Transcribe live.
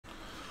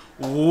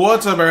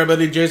What's up,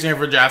 everybody? Jason here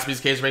for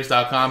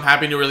JaspysCaseBreaks.com.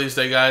 Happy new release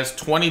day, guys.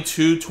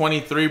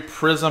 22-23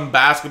 Prizm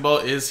basketball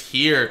is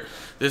here.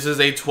 This is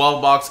a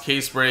 12-box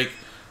case break.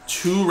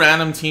 2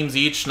 random teams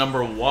each,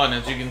 number 1.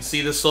 As you can see,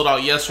 this sold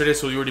out yesterday,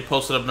 so we already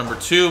posted up number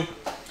 2.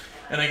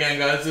 And again,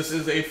 guys, this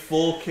is a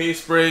full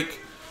case break.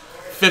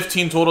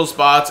 15 total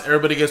spots.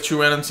 Everybody gets 2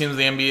 random teams in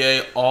the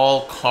NBA.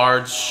 All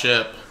cards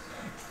ship.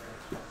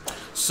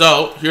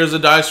 So, here's the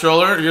dice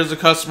roller. Here's the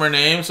customer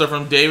name. So,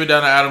 from David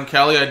down to Adam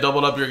Kelly, I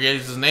doubled up your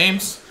guys'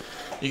 names.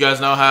 You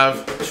guys now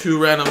have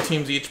 2 random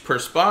teams each per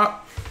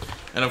spot.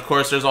 And, of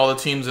course, there's all the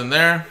teams in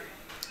there.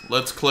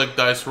 Let's click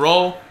dice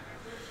roll.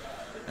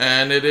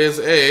 And it is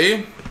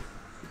a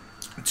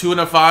 2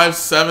 and a 5,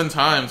 7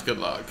 times. Good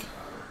luck.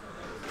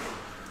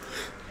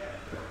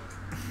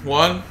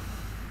 1,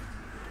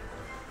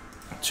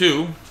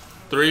 2,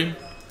 3,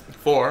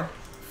 4,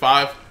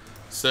 5,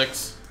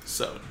 6,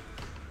 7.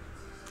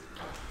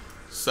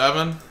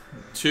 7,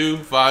 2,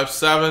 5,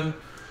 7.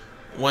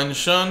 Wen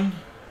Shun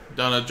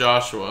down to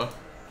Joshua.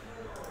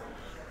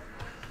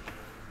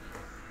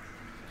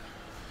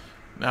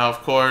 Now,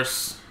 of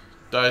course,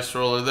 dice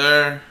roller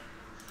there.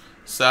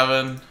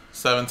 7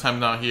 times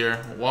now here.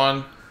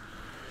 1,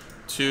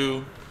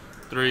 2,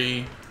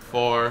 3,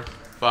 4,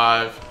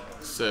 5,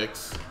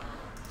 6,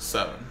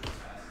 7.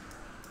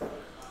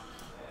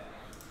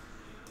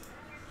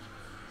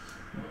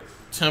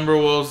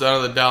 Timberwolves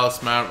down to the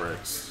Dallas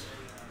Mavericks.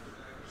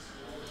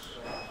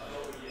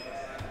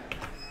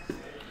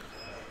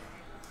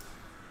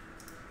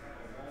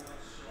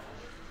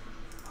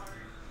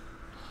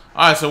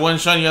 Alright, so Wen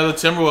Shun, you have the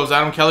Timberwolves.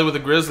 Adam Kelly with the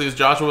Grizzlies.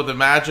 Joshua with the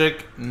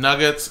Magic.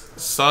 Nuggets.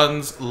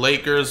 Suns.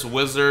 Lakers.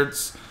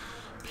 Wizards.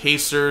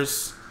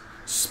 Pacers.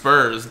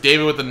 Spurs.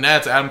 David with the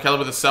Nets. Adam Kelly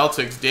with the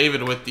Celtics.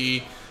 David with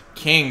the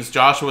Kings.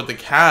 Joshua with the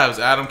Cavs.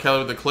 Adam Kelly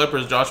with the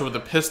Clippers. Joshua with the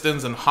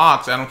Pistons and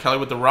Hawks. Adam Kelly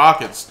with the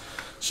Rockets.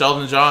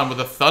 Sheldon John with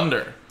the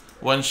Thunder.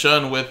 Wen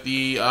Shun with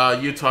the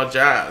Utah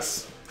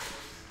Jazz.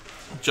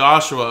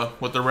 Joshua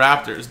with the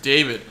Raptors.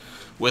 David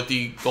with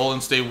the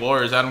Golden State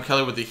Warriors. Adam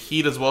Kelly with the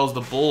Heat as well as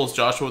the Bulls.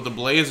 Joshua with the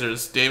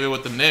Blazers. David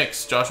with the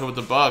Knicks. Joshua with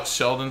the Bucks.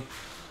 Sheldon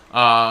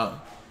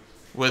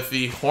with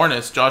the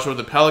Hornets. Joshua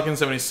with the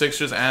Pelicans,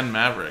 76ers, and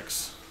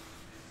Mavericks.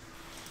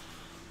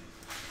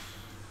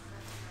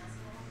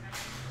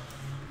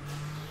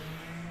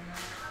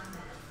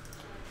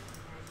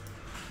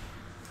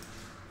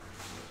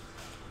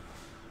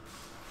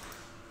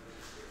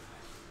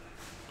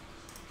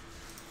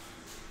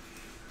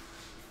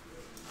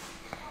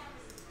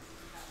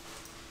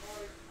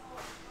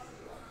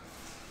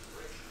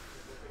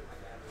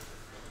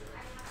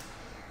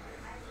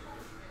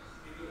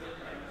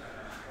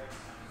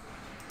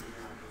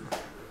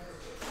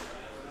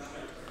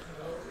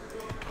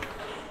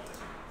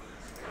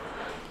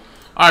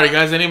 Alright,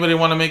 guys, anybody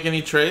want to make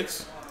any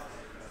trades?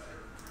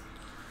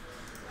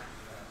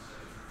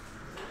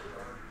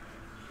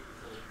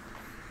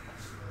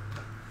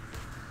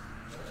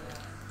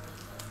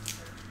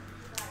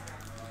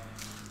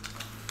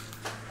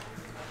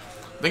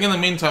 I think in the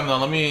meantime, though,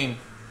 let me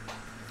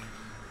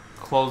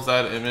close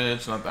that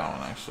image. Not that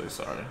one, actually,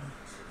 sorry.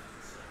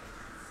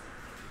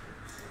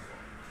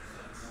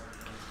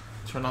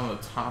 Turn on the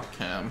top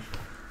cam.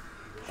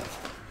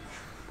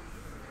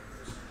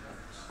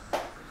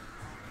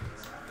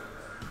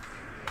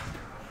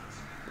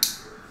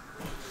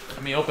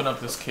 Let me open up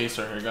this case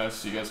right here, guys,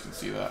 so you guys can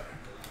see that.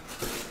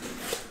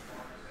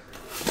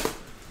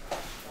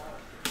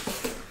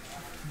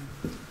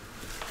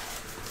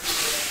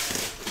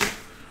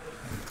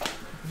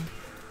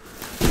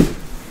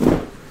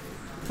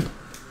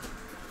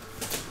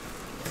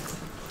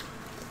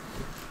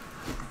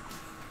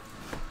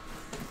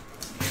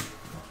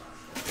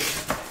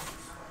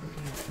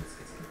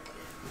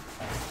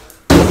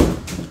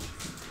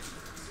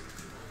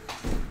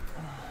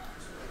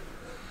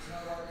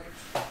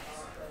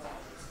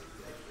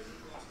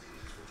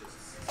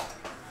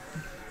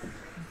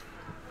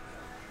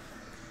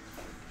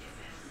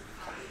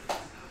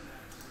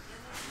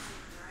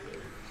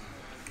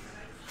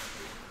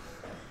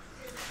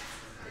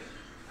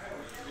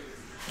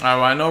 Alright,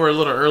 well, I know we're a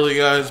little early,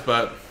 guys,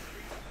 but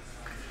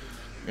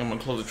I'm going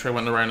to close the trade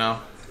window right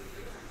now.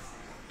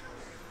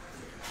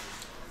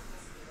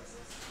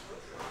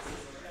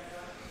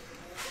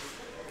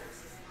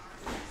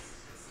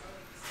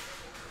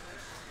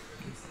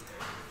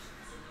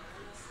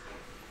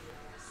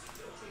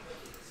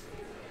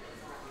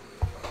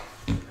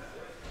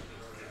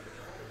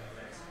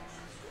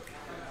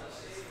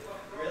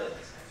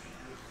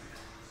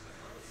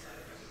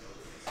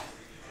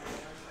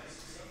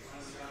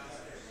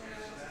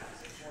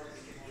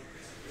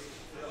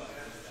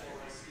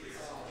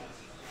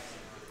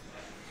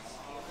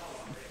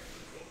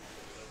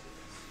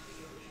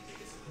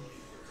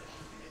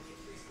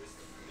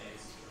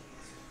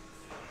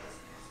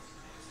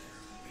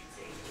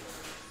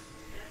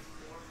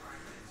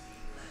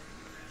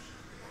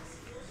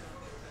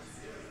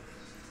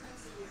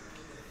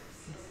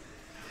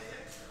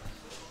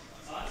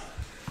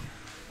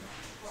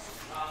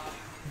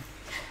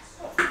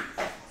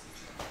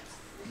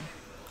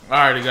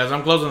 Alrighty, guys.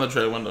 I'm closing the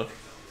trade window.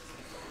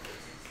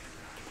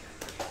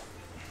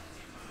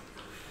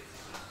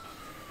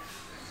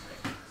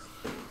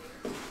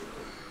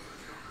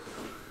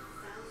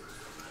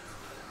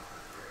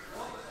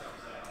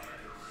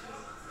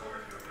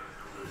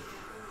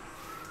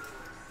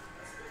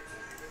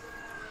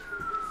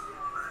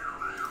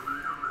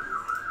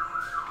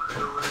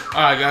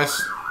 Alright,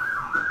 guys.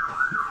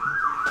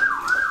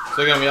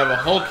 So again, we have a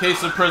whole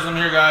case of Prizm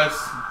here, guys.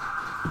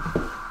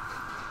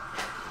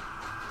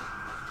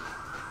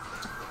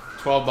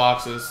 12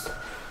 boxes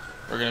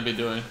we're going to be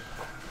doing.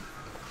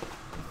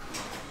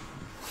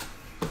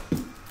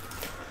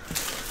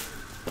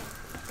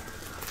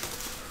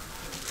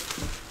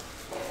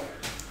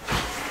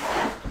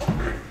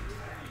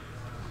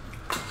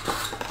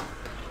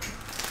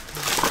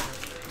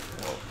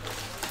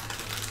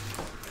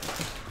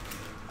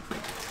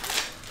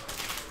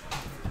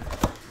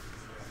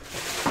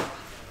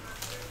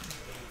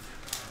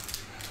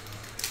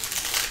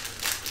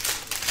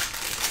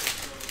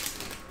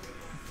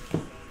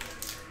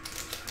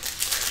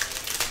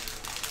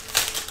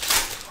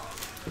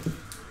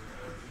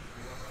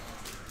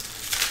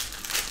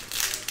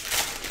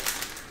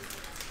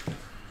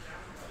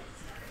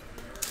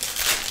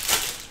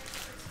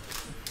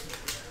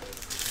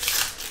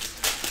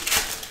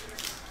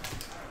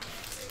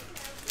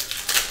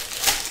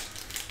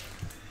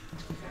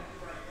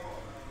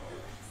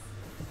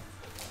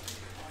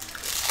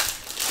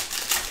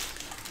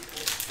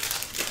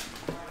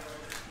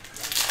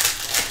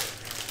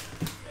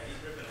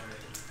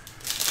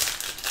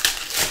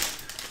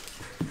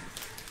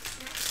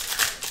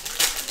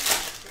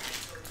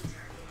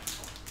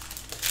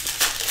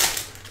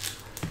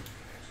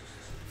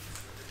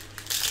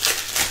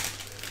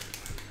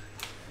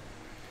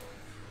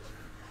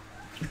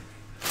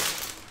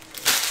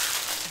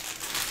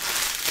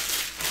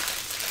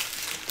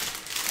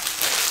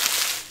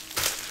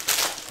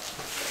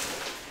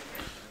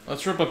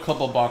 Let's rip a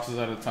couple boxes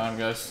at a time,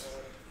 guys,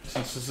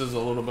 since this is a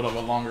little bit of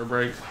a longer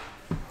break.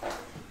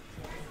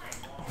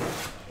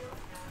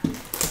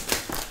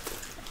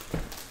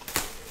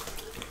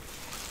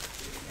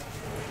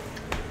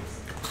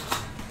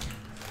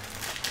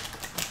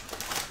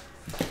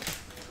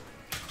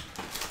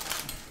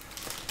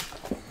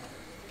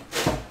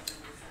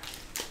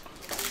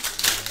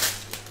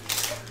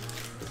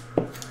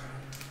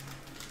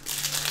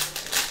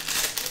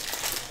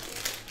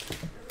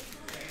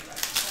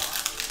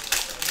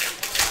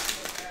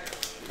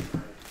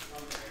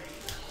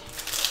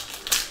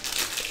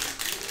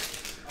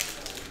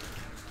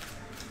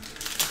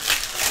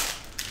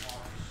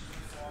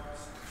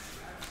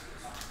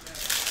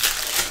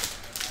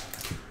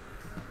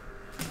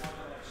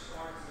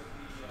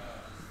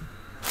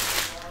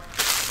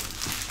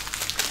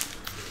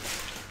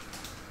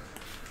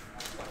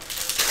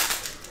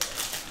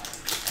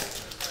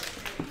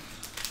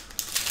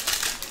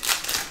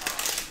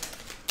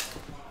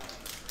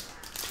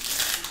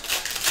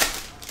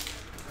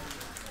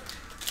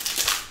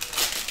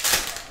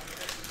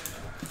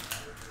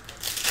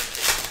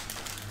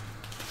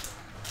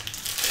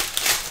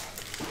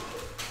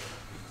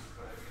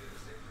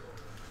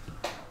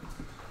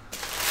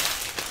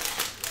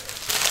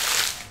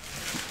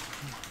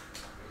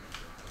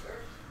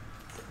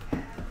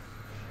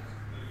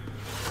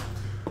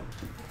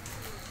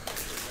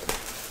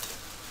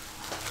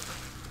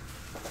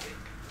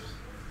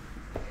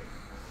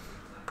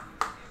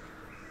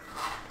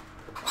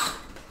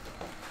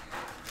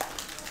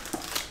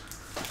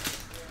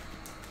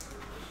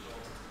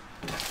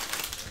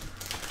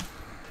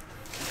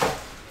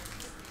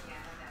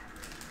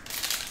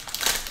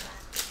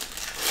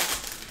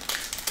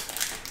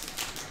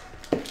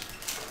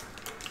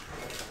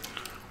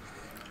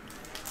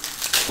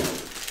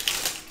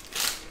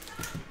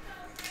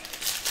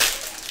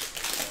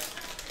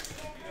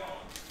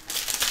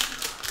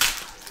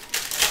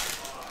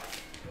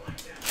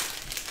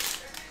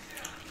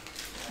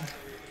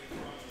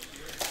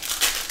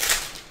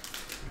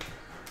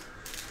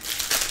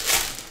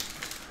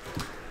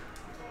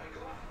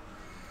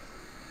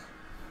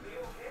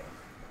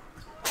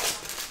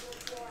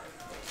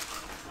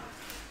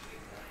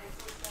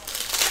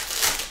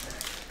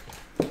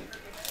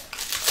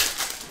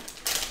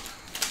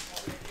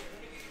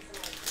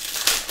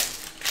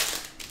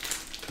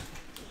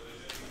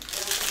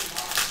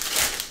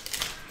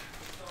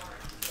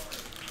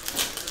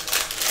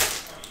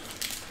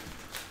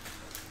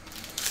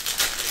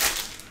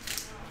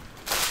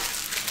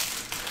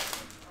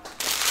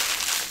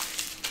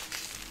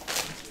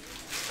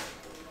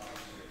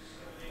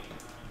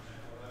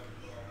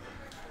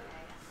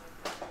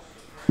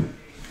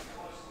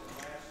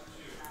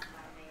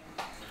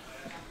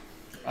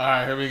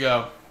 Alright, here we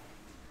go.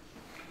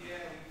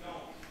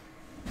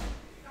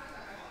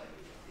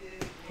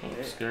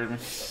 Oh, scared me.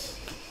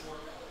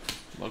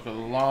 Look at the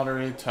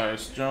lottery.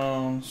 Tyus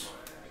Jones.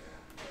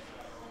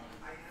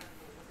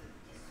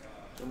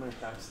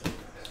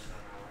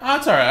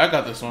 That's alright. I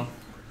got this one.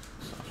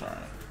 That's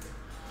alright.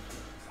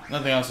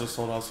 Nothing else is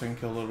sold out, so I can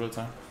kill a little bit of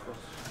time.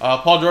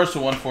 Paul George to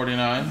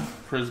 149.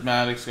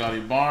 Prismatic Scotty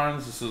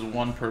Barnes. This is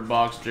 1 per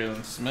box.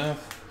 Jalen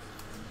Smith.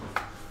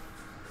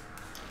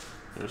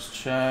 There's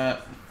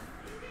Chet.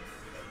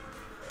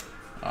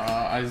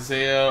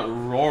 Isaiah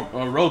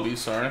Roby,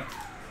 sorry. Yeah,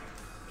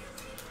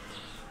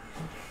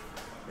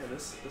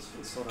 this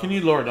one's sold out. Can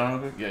you lower it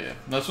down real quick? Yeah.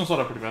 No, this one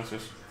sold out pretty fast,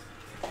 yes.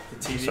 The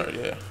TV? Sorry,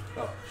 yeah.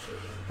 Oh, shit.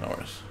 No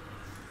worries.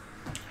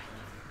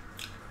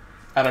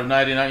 Out of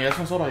 99, yeah, this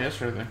one sold out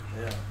yesterday, I think.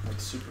 Yeah,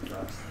 like super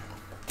fast.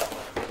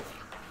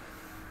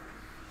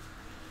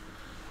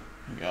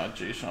 We got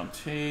Jayshawn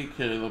Tate,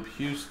 Caleb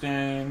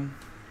Houston.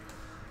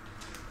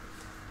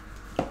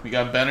 We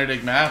got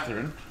Benedict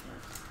Mathurin.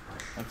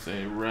 That's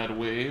a red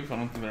wave. I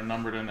don't think they're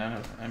numbered in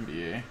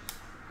NBA.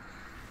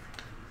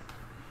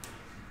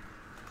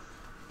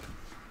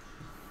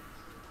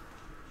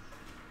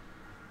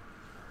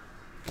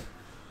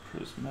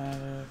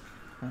 Prismatic,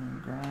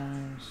 Quentin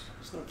Grimes.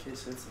 There's no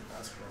case hits in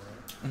basketball,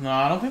 right? No,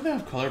 I don't think they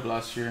have Color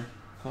Blast here.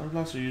 Color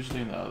Blasts are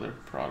usually in the other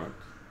product.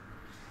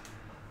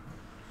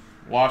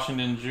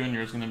 Washington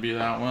Jr. is going to be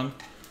that one.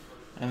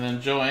 And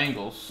then Joe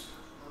Angles.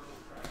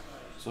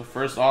 So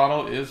first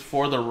auto is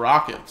for the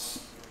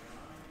Rockets.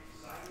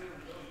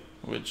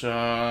 Which,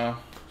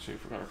 actually I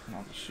forgot to print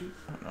out the sheet.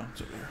 Oh no,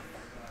 it's over here.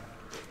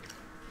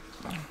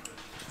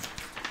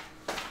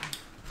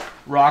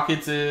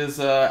 Rockets is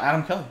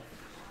Adam Kelly.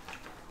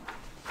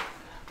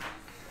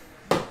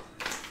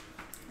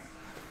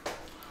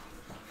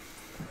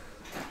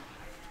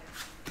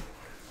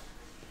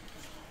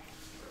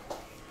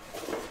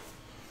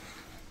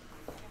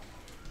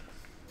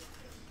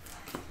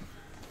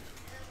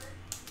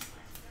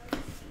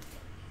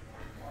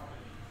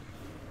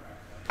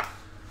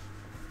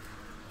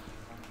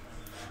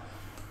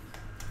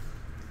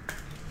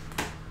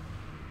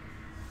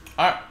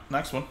 Alright,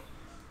 next one.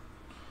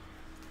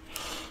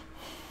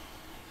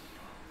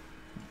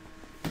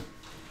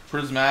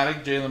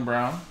 Prismatic, Jaylen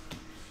Brown.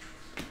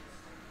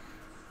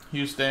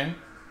 Houston.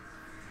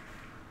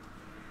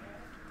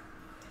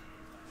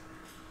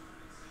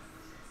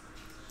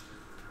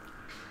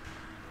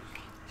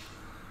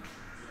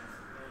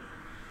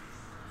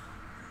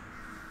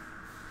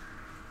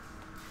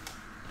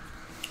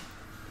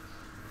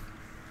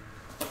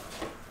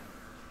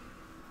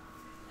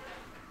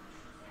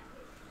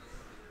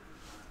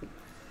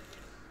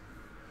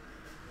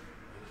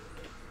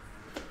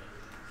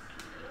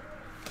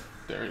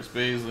 Darius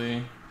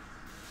Baisley.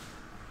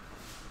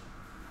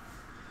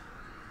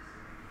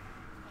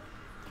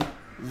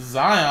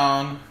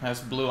 Zion has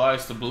blue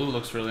ice. The blue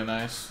looks really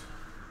nice.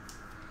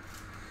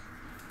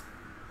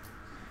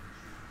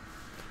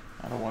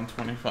 Out of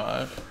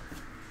 125.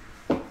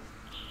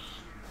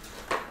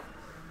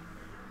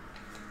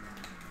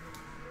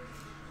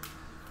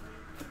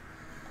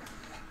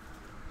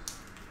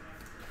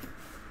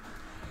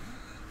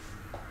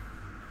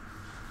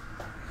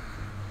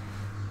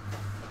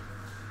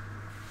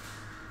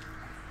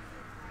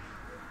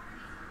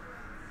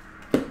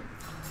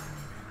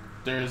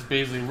 There's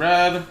Baisley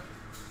red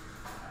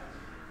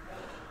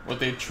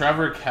with a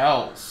Trevor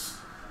Kells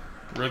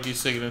rookie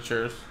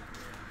signatures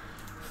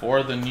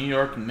for the New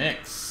York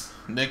Knicks.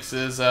 Knicks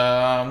is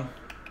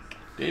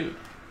David.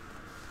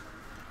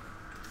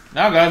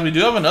 Now, guys, we do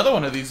have another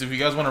one of these if you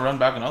guys want to run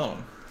back another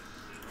one.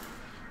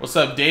 What's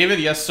up, David?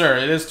 Yes, sir.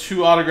 It is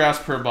 2 autographs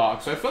per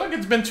box. So I feel like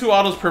it's been 2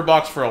 autos per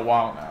box for a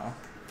while now.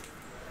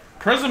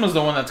 Prizm is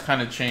the one that's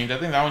kind of changed. I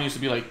think that one used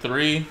to be like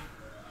 3.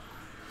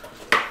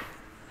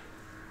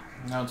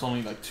 Now it's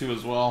only like 2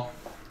 as well.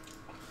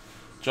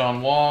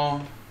 John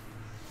Wall.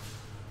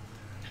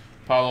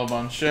 Paolo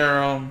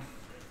Banchero.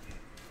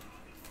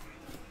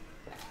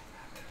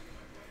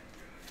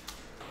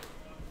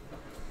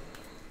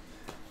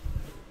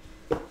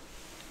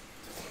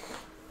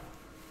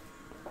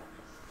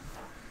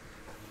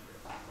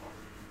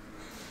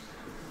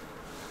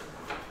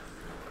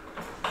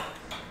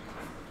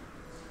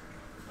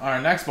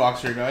 Alright, next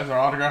box here, guys. Our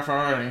autograph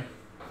already.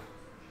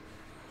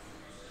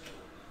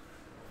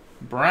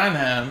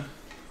 Branham,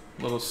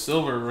 little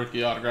silver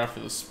rookie autograph for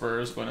the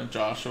Spurs, going to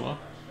Joshua.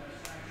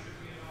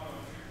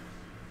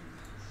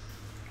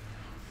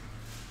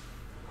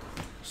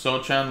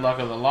 Sochan, luck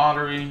of the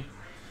lottery.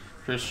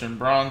 Christian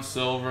Braun,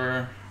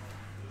 silver.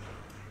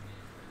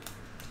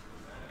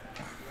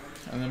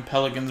 And then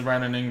Pelicans,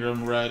 Brandon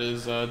Ingram, red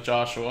is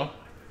Joshua.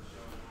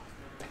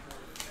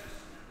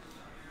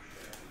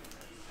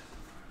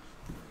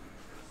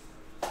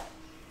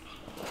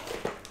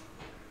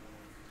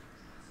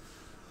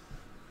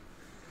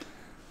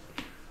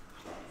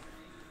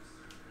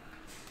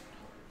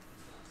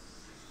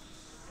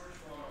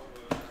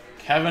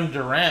 Kevin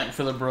Durant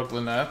for the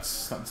Brooklyn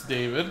Nets. That's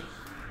David.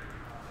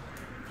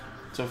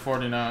 To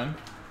 49.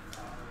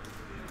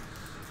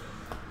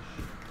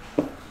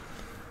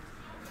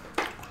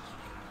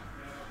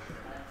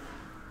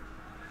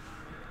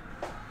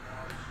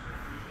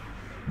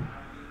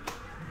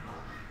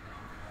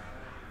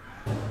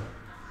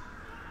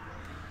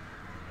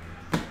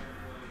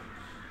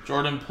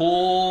 Jordan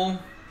Poole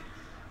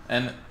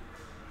and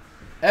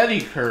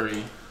Eddie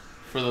Curry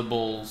for the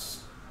Bulls.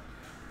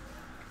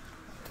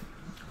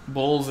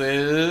 Bulls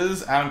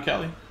is Adam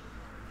Kelly.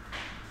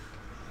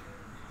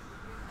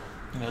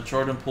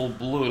 Jordan Poole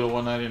blue to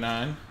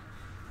 199.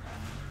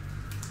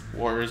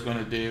 Warriors going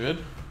to David.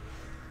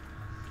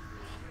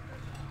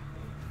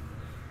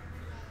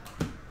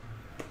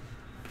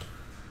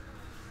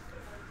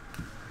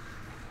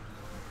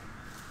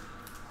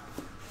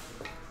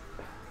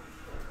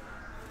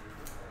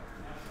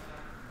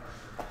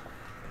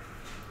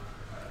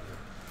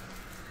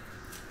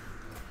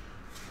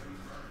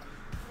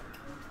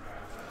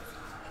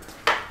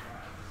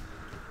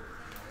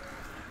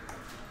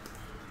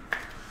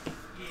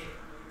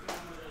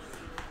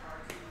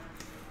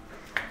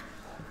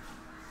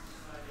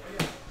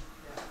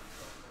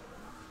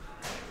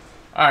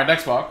 Alright,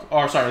 next box.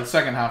 Or, sorry, the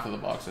second half of the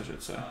box, I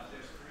should say.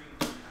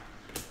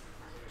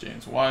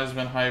 James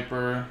Wiseman,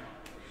 Hyper.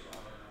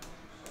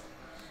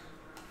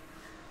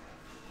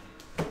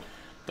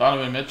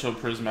 Donovan Mitchell,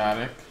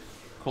 Prismatic.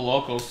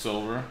 Koloko,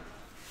 Silver.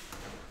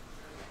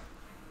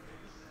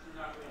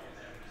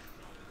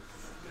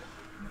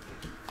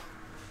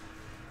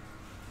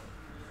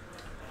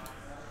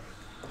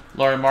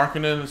 Laurie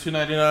Markkinen,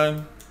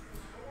 299.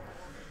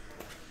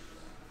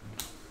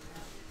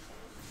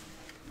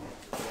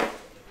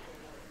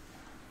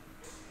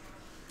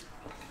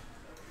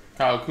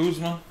 Kyle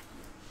Kuzma.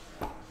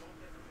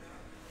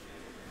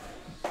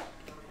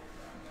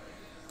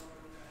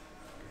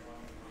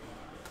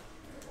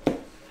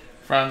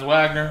 Franz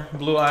Wagner,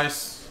 Blue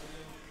Ice.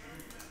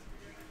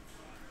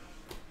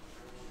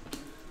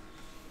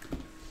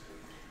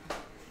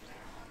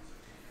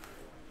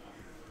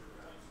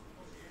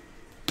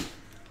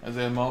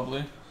 Isaiah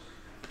Mobley.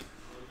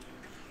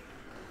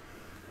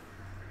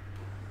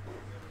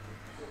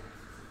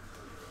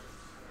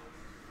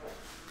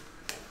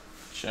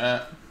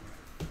 Chat.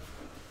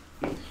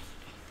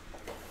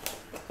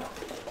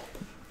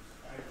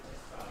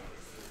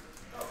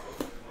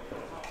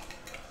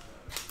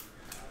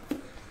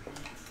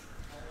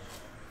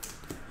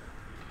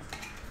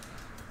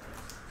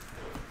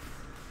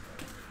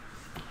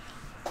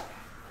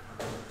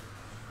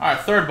 Alright,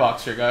 third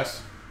box here,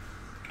 guys.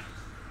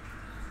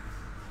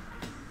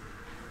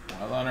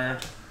 Leonard.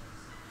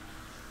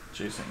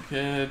 Jason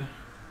Kidd.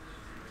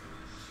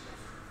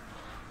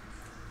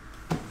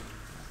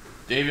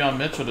 Davion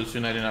Mitchell to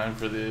 299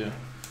 for the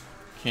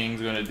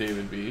Kings, going to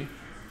David B.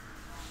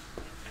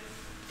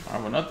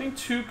 Alright, well, nothing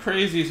too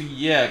crazy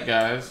yet,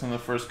 guys, in the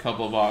first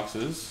couple of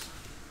boxes.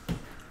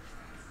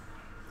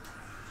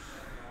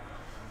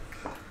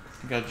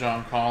 We got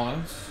John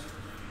Collins.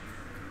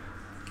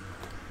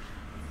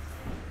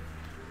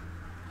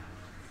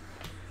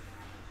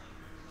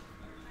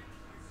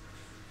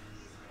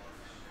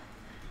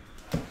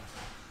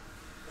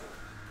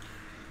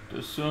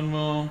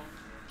 Sunmu.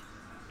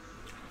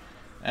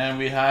 And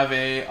we have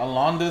a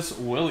Alondas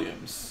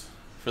Williams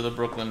for the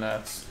Brooklyn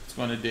Nets. It's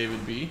going to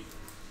David B.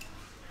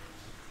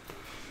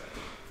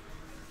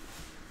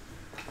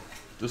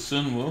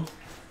 Sunmu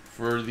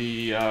for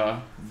the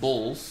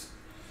Bulls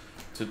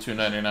to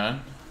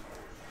 299.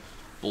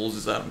 Bulls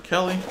is Adam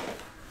Kelly.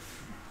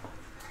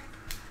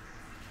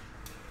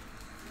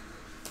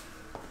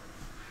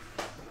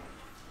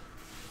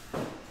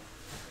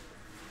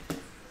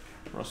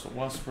 Russell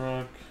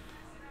Westbrook.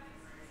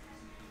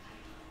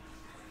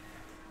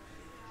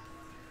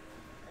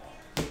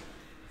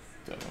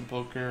 Devin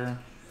Booker.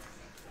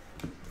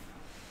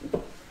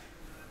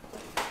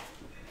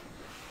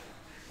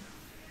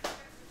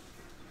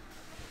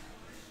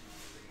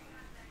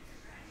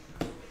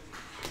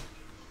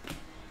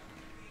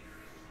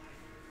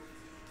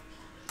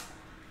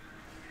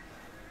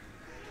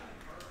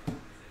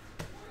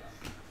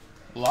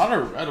 A lot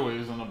of red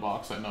waves in the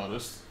box, I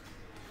noticed.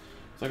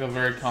 It's like a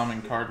very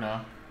common card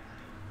now.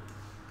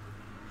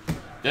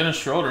 Dennis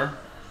Schroeder,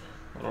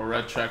 little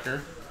red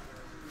checker.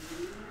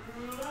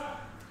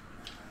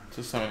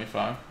 To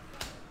 75.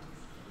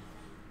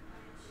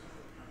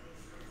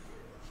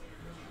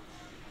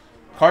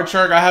 Card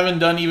Shark, I haven't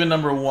done even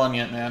number 1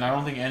 yet, man. I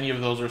don't think any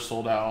of those are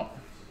sold out.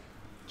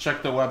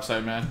 Check the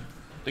website, man.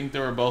 I think they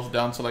were both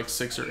down to like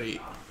 6 or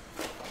 8.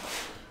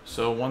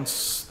 So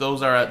once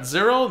those are at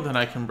 0, then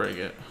I can break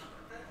it.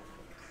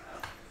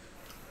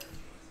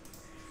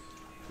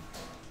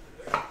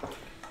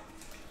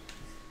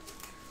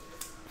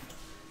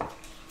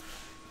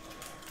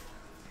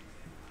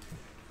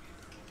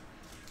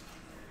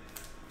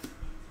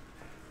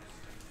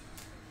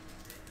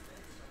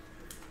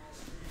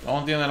 The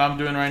only thing that I'm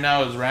doing right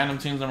now is random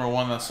teams number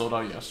 1 that sold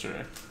out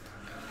yesterday.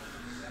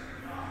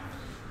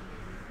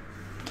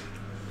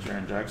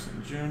 Jaren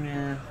Jackson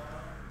Jr.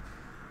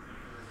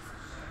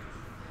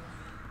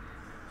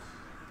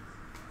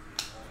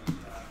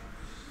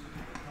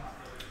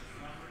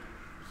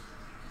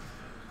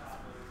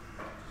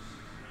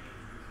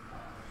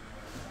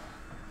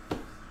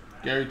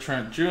 Gary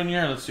Trent Jr.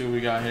 Let's see what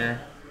we got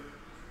here.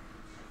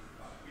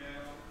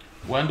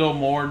 Wendell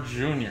Moore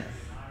Jr.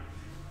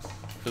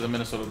 for the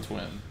Minnesota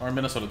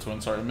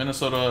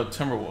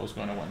Timberwolves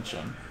going to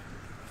Wenshin.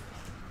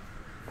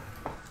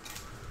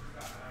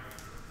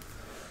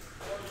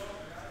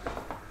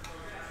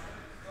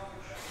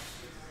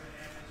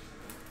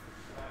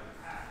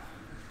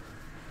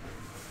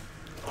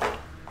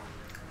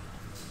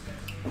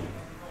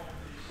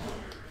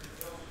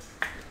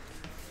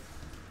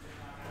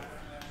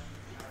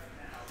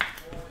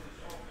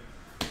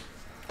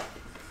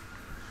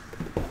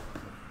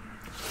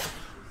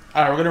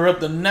 All right, we're gonna rip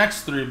the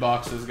next 3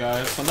 boxes,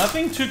 guys. So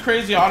nothing too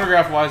crazy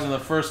autograph-wise in the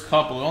first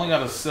couple. We only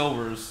got a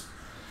silvers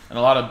and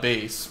a lot of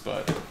base,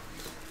 but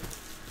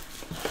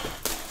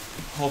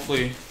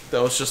hopefully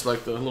that was just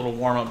like the little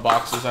warm-up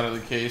boxes out of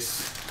the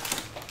case.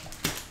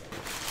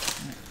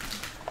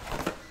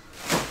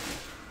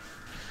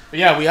 But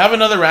yeah, we have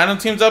another random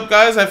teams up,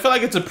 guys. I feel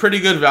like it's a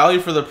pretty good value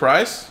for the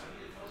price,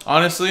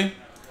 honestly.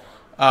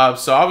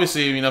 So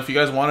obviously, you know, if you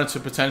guys wanted to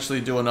potentially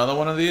do another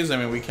one of these, I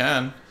mean, we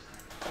can.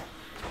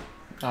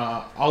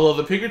 Although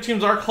the picker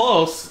teams are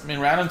close, I mean,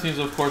 random teams,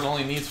 of course,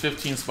 only needs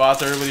 15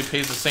 spots. Everybody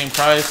pays the same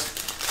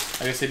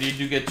price. Like I said, you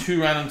do get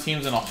 2 random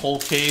teams in a whole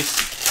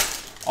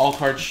case. All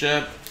card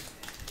ship.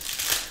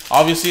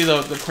 Obviously,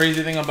 the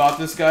crazy thing about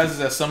this, guys, is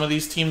that some of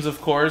these teams,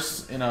 of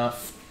course, in a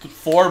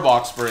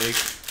 4-box break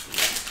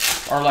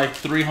are like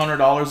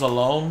 $300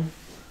 alone.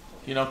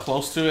 You know,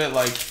 close to it,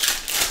 like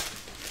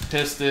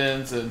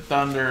Pistons and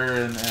Thunder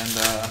and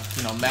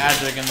you know,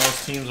 Magic, and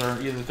those teams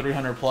are either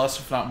 300 plus,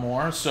 if not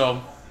more.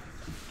 So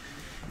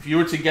if you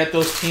were to get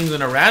those teams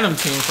in a random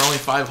team for only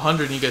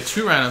 500 and you get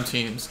 2 random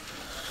teams,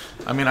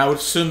 I mean, I would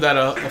assume that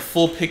a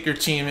full pick your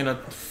team in a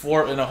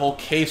whole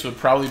case would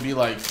probably be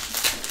like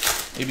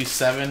maybe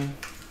 $700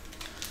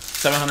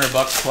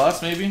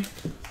 plus, maybe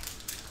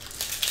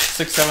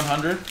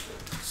 600-700.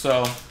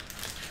 So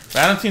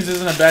random teams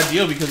isn't a bad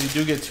deal because you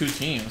do get 2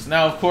 teams.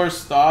 Now, of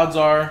course, the odds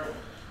are,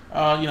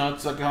 you know,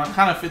 it's like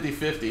kind of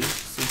 50-50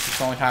 since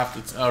it's only half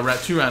the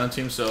 2 random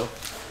teams. So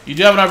you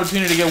do have an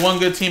opportunity to get 1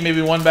 good team,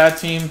 maybe 1 bad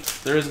team.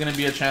 There is going to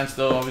be a chance,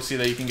 though, obviously,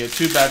 that you can get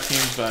 2 bad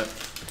teams, but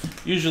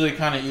usually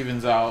kind of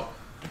evens out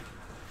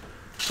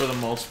for the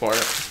most part.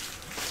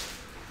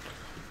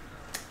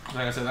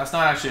 Like I said, that's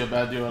not actually a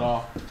bad deal at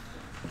all.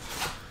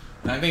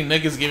 And I think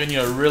Nick is giving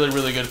you a really,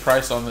 really good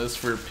price on this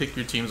for pick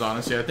your teams,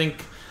 honestly. I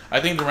think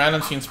the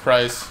random teams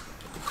price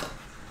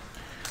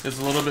is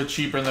a little bit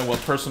cheaper than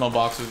what personal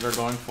boxes are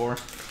going for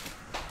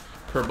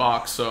per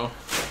box. So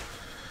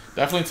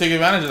definitely take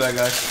advantage of that,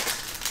 guys.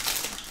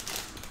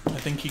 I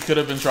think he could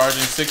have been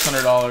charging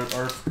 $600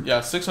 or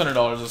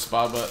 $600 a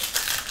spot, but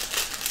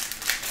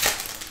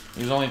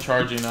he's only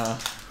charging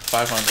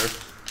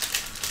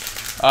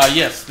 $500.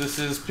 Yes, this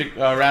is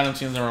random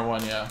teams number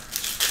 1. Yeah.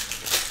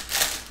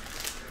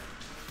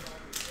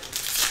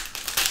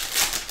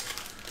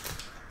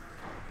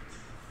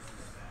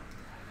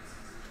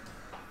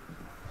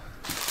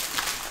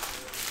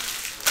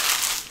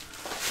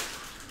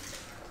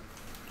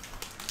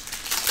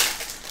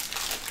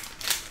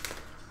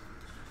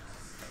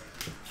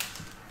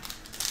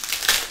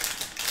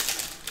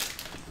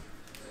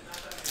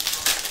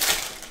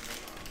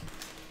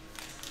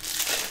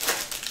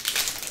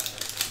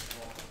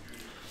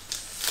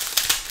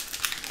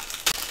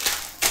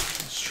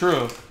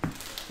 True.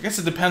 I guess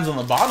it depends on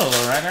the bottle,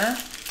 though, right, Aaron?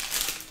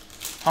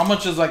 How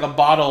much is like a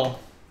bottle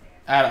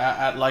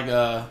at like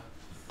a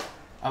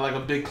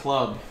big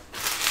club,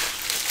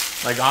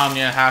 like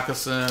Omnia,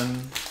 Hackison?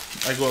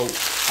 Like, well,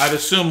 I'd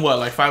assume what,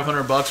 like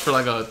 $500 for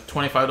like a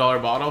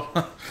 $25 bottle.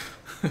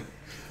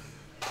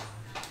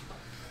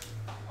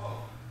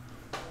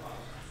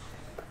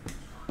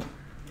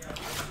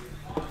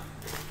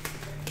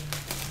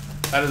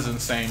 That is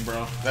insane,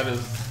 bro. That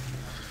is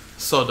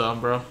so dumb,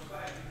 bro.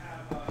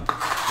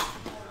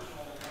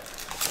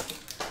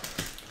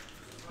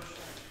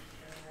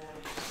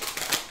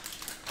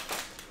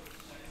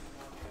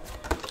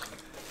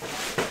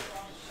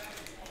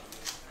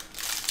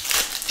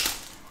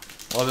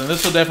 Well, then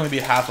this will definitely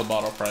be half a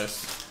bottle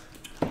price.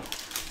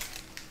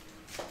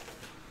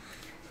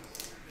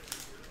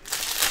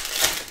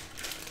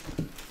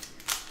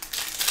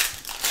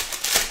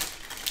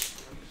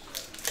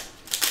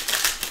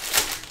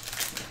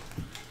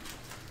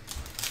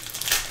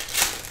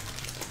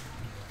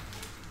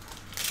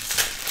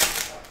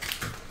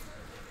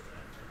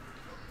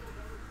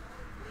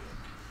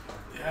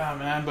 Yeah,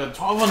 man, but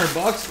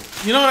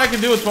 $1,200. You know what I can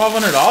do with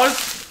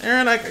 $1,200,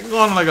 Aaron? I can go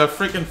on like a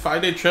freaking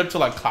 5-day trip to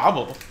like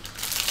Cabo.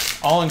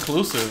 All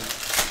inclusive.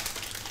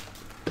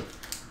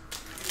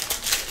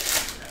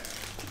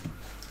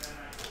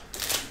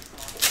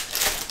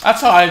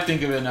 That's how I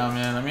think of it now,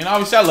 man. I mean,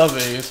 obviously I love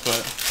Vegas,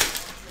 but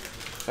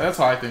that's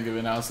how I think of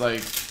it now. It's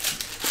like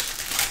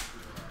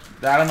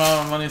that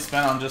amount of money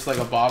spent on just like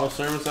a bottle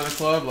service at a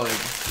club, like,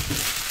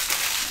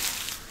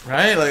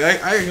 right? Like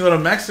I can go to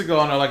Mexico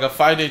on like a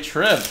 5-day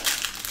trip.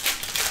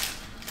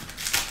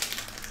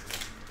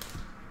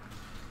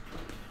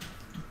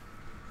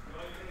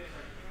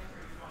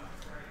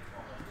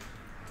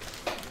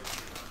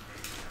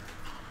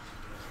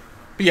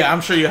 But yeah,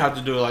 I'm sure you have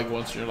to do it like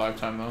once in your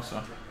lifetime, though.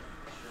 So,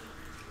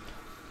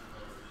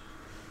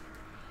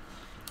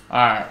 all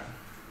right,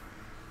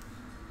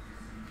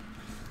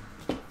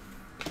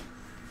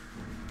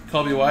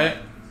 Kobe White.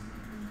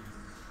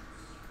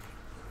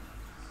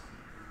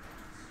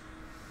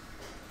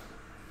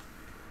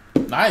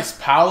 Nice,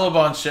 Paolo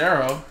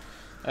Banchero.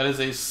 That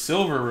is a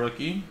silver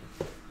rookie.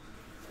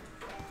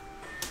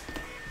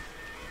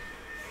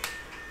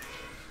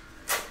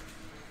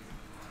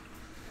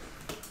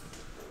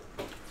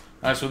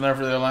 Nice one there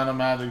for the Atlanta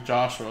Magic,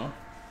 Joshua.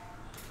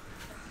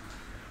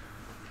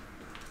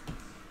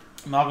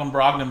 Malcolm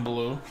Brogdon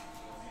blue.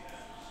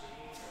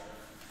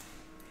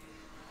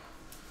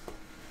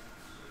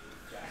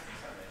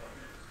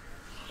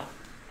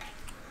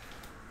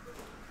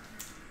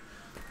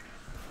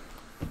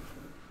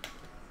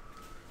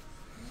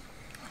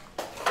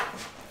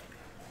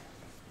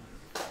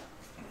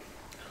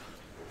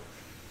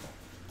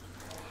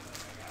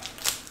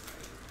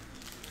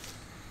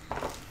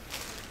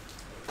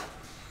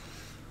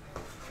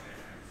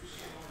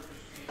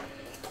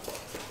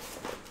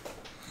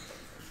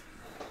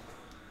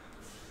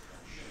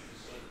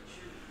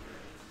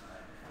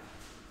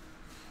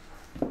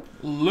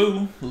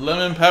 Lou,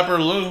 Lemon Pepper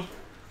Lou.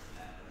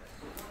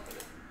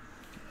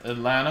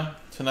 Atlanta,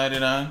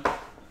 /99.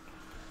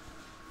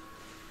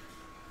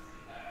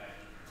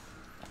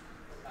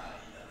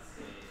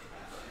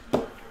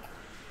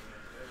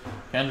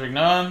 Kendrick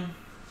Nunn.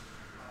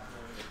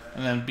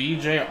 And then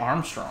B.J.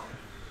 Armstrong.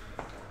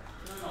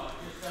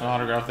 An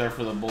autograph there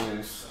for the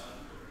Bulls.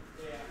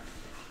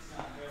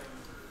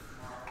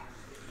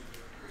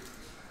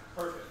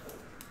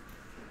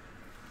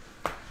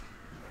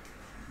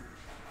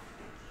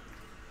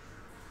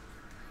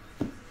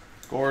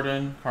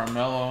 Gordon,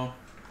 Carmelo.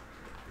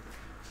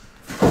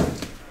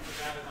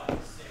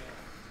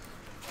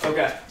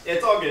 Okay,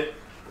 it's all good.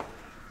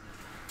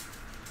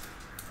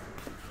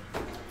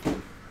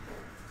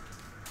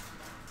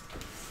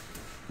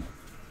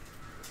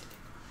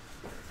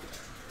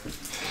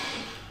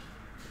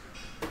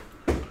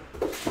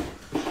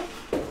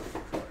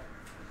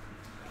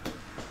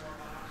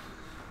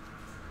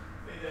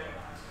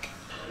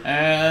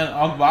 And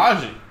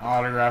Agbaji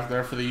autograph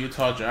there for the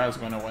Utah Jazz,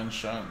 going to win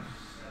Shun.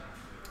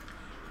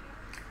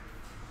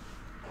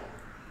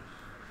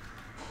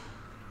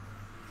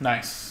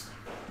 Nice.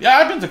 Yeah,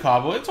 I've been to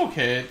Cabo. It's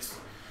okay. It's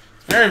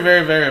very,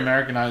 very, very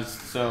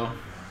Americanized, so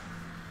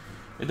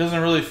it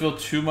doesn't really feel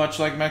too much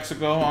like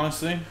Mexico,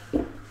 honestly.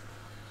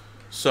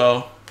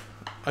 So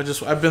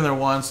I've been there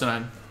once,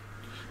 and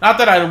not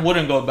that I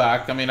wouldn't go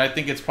back. I mean, I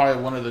think it's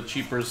probably one of the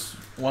cheapest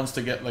ones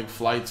to get like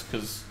flights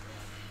because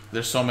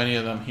there's so many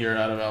of them here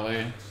out of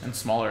LA and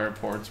smaller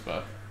airports.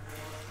 But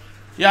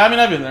yeah, I mean,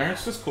 I've been there.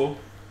 It's just cool.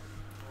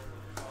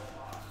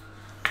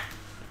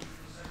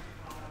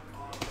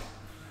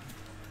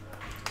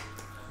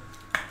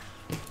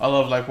 I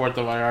love like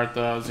Puerto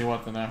Vallarta,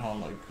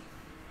 Zihuatanejo, like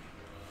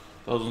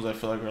those ones I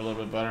feel like are a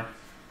little bit better.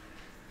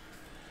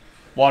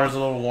 Water's a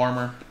little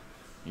warmer,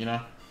 you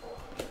know.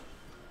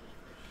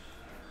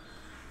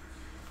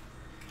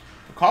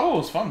 Cabo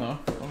was fun though,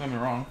 don't get me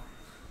wrong.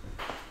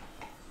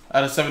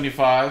 Out of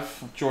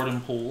 75, Jordan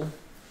Poole.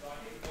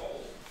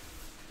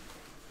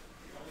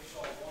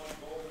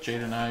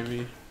 Jaden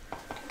Ivey.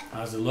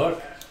 How's it look?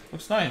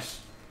 Looks nice.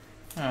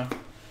 Yeah.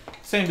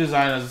 Same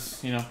design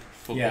as, you know,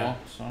 football. Yeah,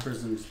 so.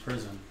 Prizm's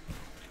Prizm.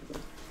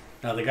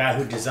 Now the guy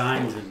who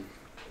designs and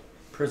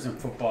Prizm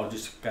football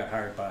just got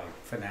hired by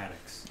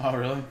Fanatics. Oh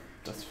really?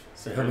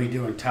 So he'll be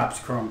doing Topps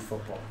Chrome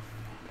football.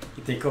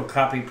 You think he'll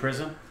copy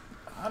Prizm?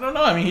 I don't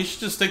know. I mean, he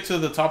should just stick to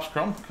the Topps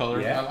Chrome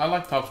colors. Yeah. I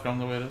like Topps Chrome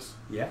the way it is.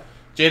 Yeah.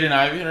 Jaden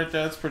Ivey right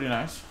there. That's pretty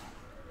nice.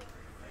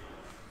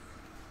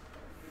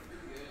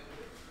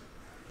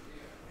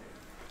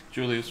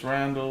 Julius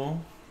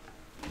Randle.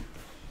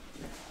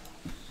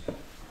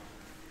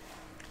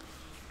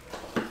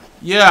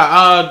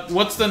 Yeah,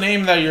 what's the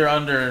name that you're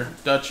under,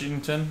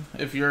 Dutchington?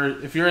 If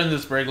you're in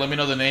this break, let me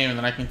know the name and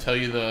then I can tell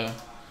you the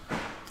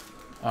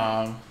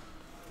I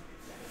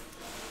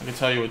can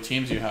tell you what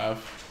teams you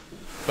have.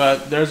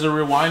 But there's a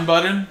rewind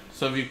button,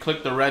 so if you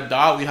click the red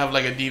dot, we have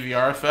like a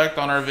DVR effect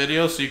on our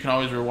video, so you can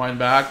always rewind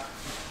back,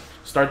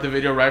 start the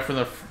video right from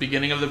the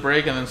beginning of the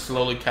break, and then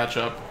slowly catch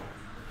up.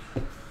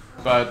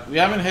 But we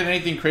haven't hit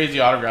anything crazy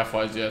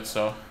autograph-wise yet,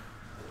 so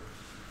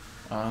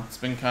it's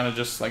been kind of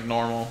just like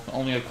normal.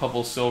 Only a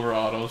couple silver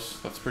autos.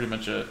 That's pretty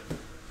much it.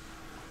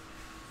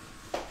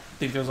 I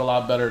think there's a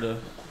lot better to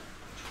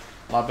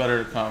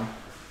come.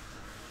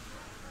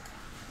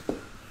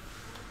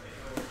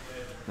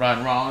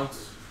 Ryan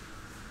Rollins.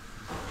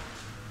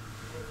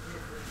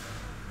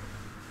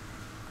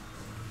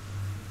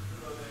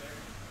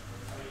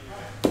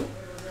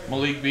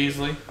 Malik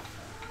Beasley.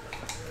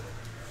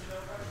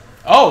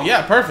 Oh,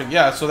 yeah, perfect.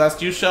 Yeah, so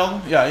that's you,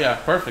 Sheldon? Yeah,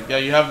 perfect. Yeah,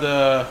 you have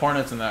the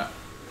Hornets in that.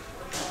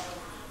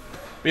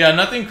 But yeah,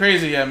 nothing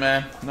crazy yet,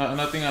 man. No,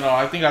 nothing at all.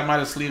 I think I might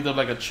have sleeved up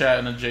like a Chat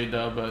and a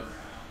J-Dub, but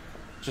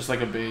just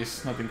like a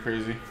base. Nothing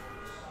crazy.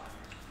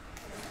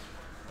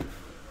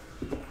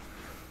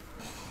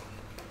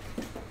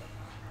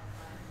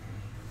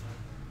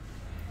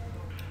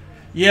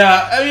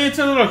 Yeah, I mean, it's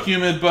a little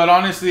humid, but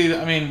honestly,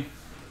 I mean,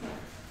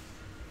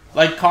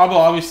 like Cabo,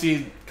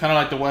 obviously, kind of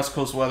like the West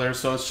Coast weather,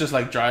 so it's just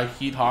like dry,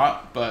 heat,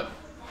 hot. But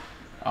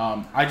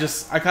I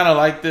kind of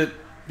liked it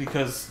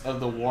because of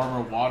the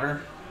warmer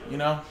water, you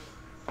know,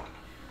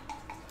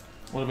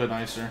 a little bit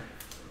nicer.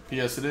 But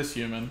yes, it is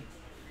humid.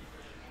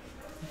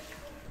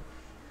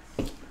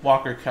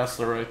 Walker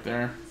Kessler right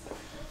there.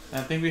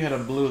 And I think we had a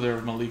blue there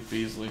of Malik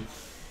Beasley.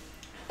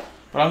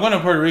 But I'm going to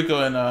Puerto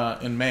Rico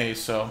in May,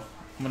 so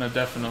I'm going to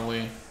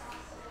definitely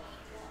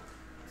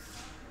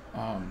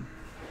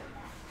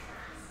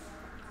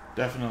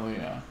Definitely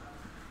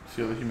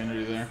feel the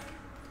humidity there.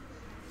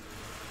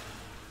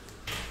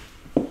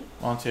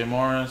 Monte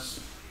Morris.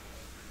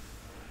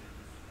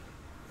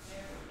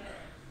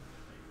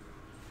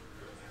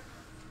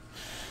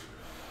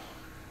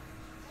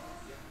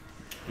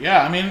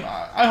 Yeah, I mean,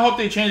 I hope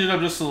they change it up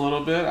just a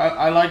little bit.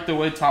 I like the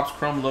way Topps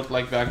Chrome looked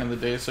like back in the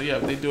day. So yeah,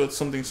 if they do it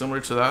something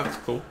similar to that, it's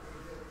cool.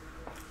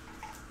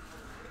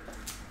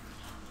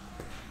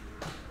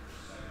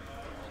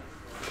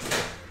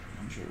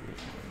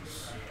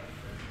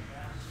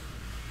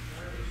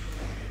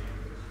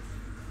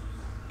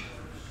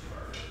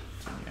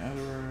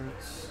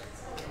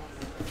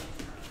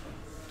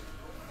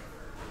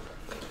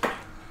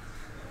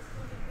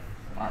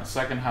 Alright,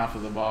 second half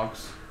of the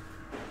box.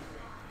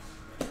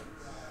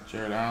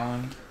 Jared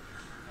Allen.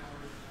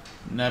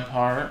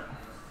 Nebhart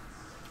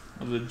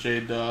with a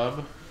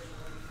J-Dub.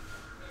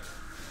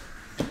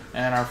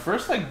 And our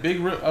first like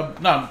big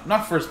no,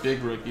 not first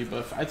big rookie,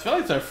 but I feel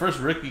like it's our first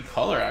rookie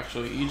color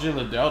actually. EJ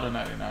Liddell to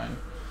 99.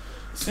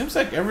 Seems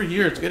like every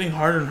year it's getting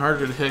harder and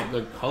harder to hit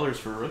the colors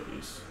for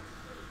rookies.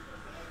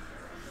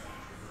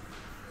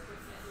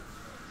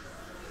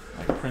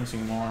 Like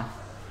printing more.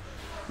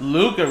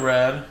 Luka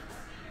red.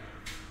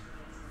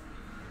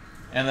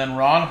 And then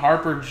Ron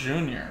Harper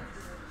Jr.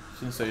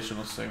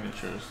 Sensational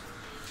signatures.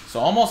 So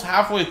almost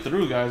halfway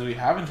through, guys. We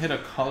haven't hit a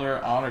color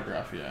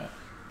autograph yet.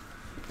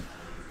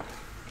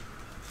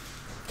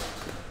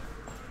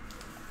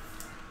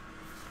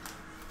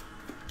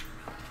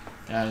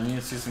 Yeah, I need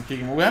to see some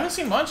kicking. We haven't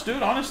seen much,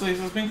 dude. Honestly,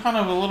 it's been kind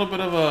of a little bit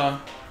of a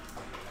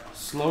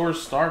slower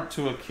start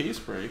to a case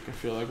break. I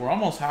feel like we're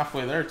almost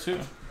halfway there, too.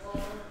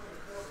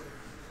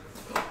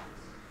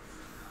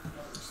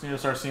 Just need to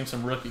start seeing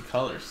some rookie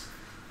colors.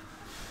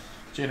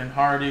 Jaden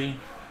Hardy.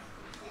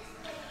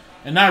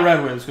 And not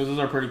red waves, because those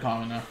are pretty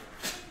common now.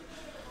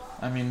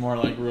 I mean more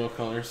like real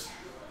colors.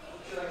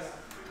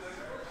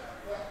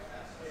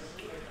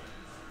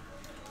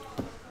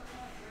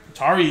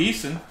 Tari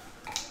Eason.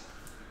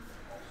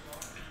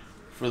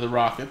 For the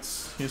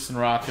Rockets. Houston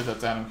Rockets,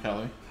 that's Adam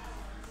Kelly.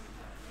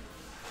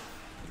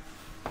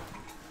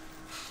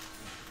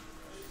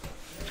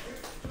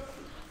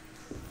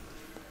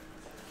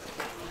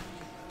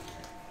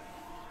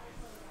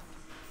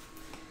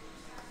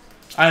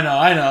 I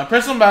know.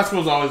 Prizm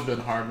basketball's always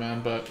been hard,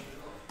 man, but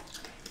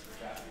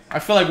I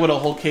feel like with a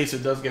whole case,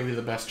 it does give you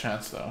the best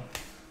chance, though.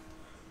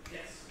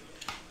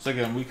 So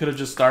again, we could have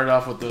just started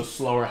off with the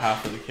slower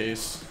half of the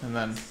case, and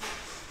then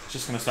it's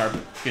just gonna start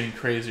getting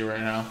crazy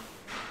right now.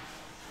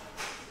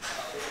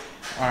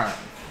 All right,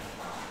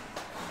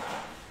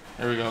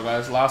 there we go,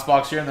 guys. Last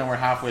box here, and then we're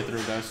halfway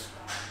through, guys.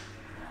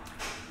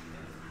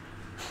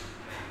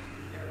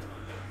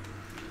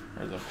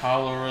 There's a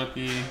Paolo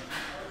rookie.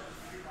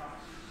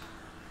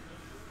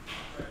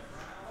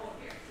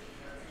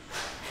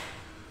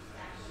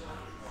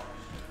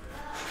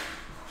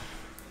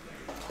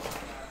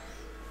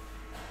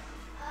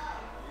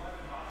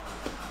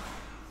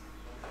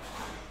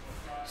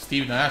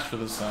 Steve Nash for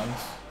the Suns.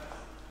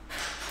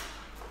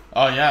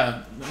 Oh,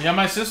 yeah. Yeah,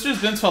 my sister's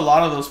been to a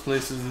lot of those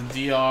places.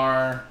 The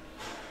DR.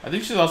 I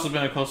think she's also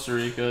been to Costa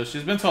Rica.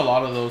 She's been to a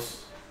lot of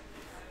those.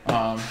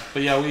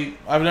 But yeah,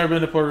 I've never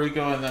been to Puerto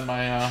Rico, and then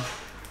my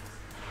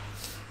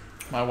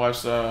my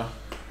wife's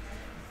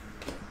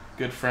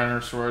good friend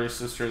or sorority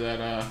sister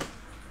that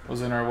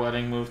was in our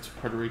wedding moved to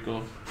Puerto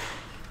Rico.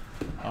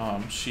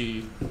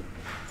 She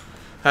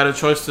had a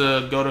choice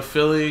to go to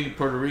Philly,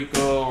 Puerto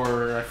Rico,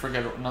 or I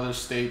forget another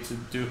state to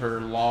do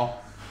her law,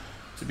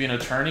 to be an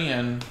attorney,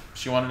 and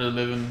she wanted to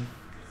live in,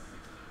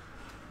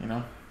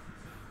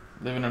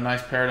 live in a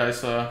nice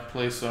paradise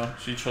place, so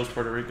she chose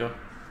Puerto Rico.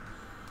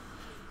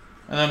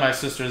 And then my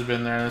sister's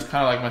been there, and it's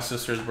kind of like my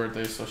sister's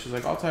birthday, so she's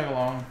like, I'll tag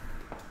along.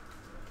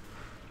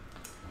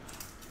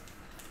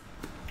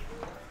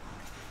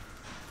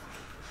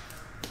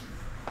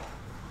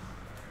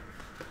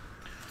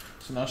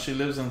 So now she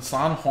lives in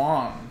San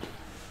Juan.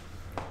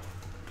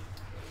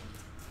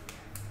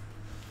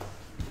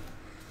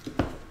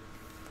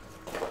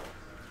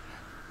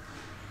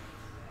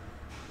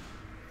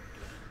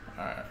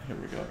 Alright, here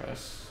we go,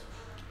 guys.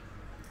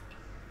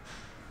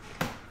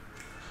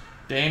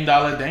 Dame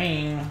Dollar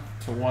Dame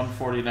to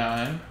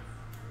 149.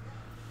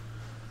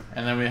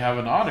 And then we have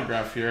an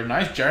autograph here.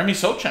 Nice Jeremy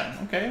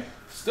Sochan. Okay.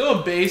 Still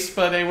a base,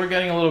 but hey, we're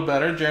getting a little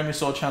better. Jeremy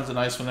Sochan's a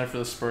nice one there for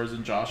the Spurs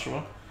and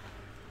Joshua.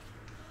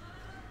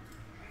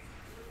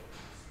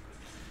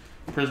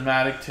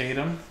 Prismatic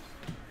Tatum.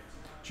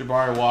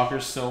 Jabari Walker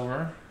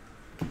Silver.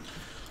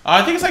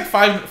 I think it's like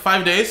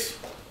five days.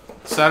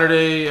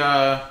 Saturday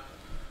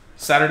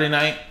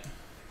night.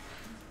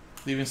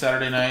 Leaving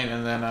Saturday night,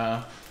 and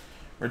then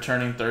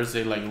returning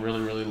Thursday, like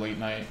really late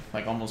night,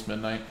 like almost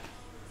midnight.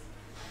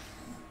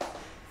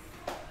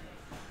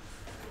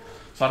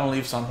 So I don't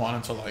leave San Juan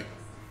until like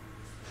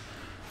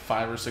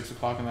 5 or 6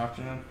 o'clock in the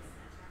afternoon.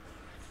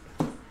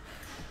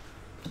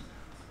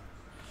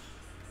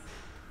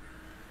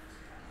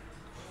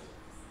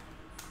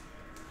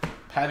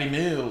 Patty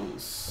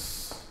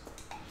Mills,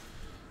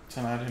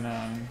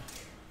 1099.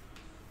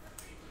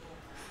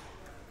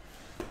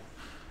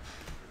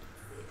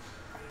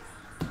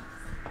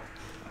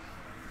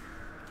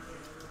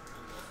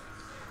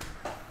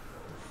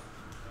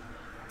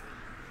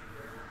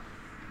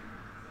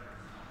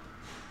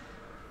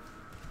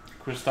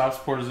 Kristaps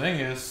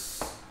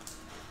Porzingis.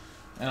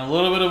 And a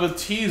little bit of a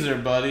teaser,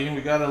 buddy.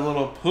 We got a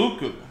little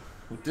Puku,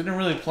 who didn't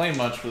really play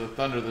much for the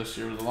Thunder this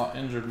year. Was a lot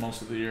injured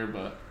most of the year,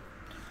 but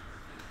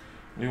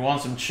we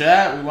want some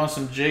chat. We want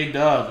some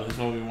J-Dub is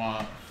what we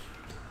want.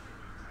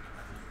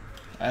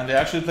 And they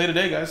actually play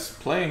today, guys.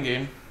 Playing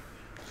game.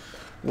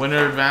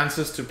 Winner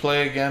advances to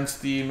play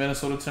against the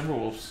Minnesota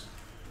Timberwolves.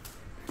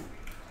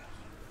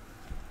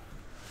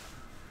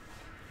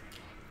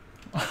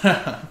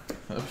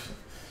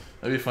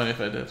 That'd be funny if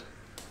I did.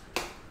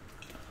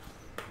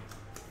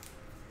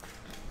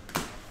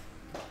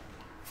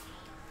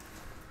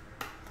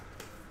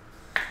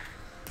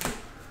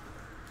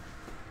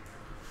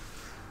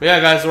 But yeah,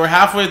 guys, we're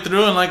halfway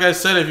through, and like I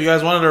said, if you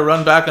guys wanted to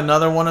run back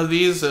another one of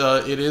these,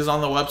 it is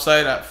on the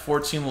website at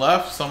 14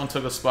 left. Someone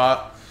took a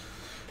spot.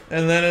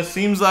 And then it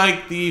seems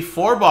like the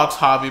 4-box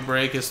hobby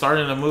break is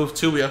starting to move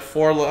too. We have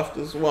 4 left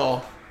as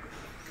well.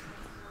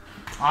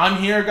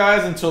 I'm here,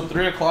 guys, until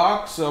 3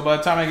 o'clock, so by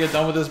the time I get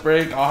done with this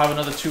break, I'll have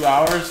another 2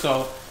 hours,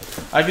 so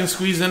I can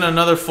squeeze in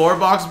another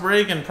 4-box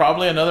break and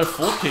probably another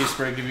full case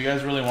break if you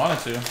guys really wanted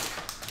to.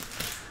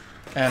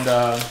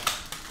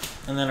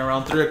 And then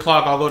around 3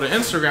 o'clock, I'll go to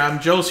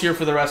Instagram. Joe's here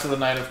for the rest of the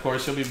night, of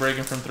course. He'll be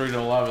breaking from 3 to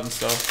 11,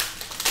 so...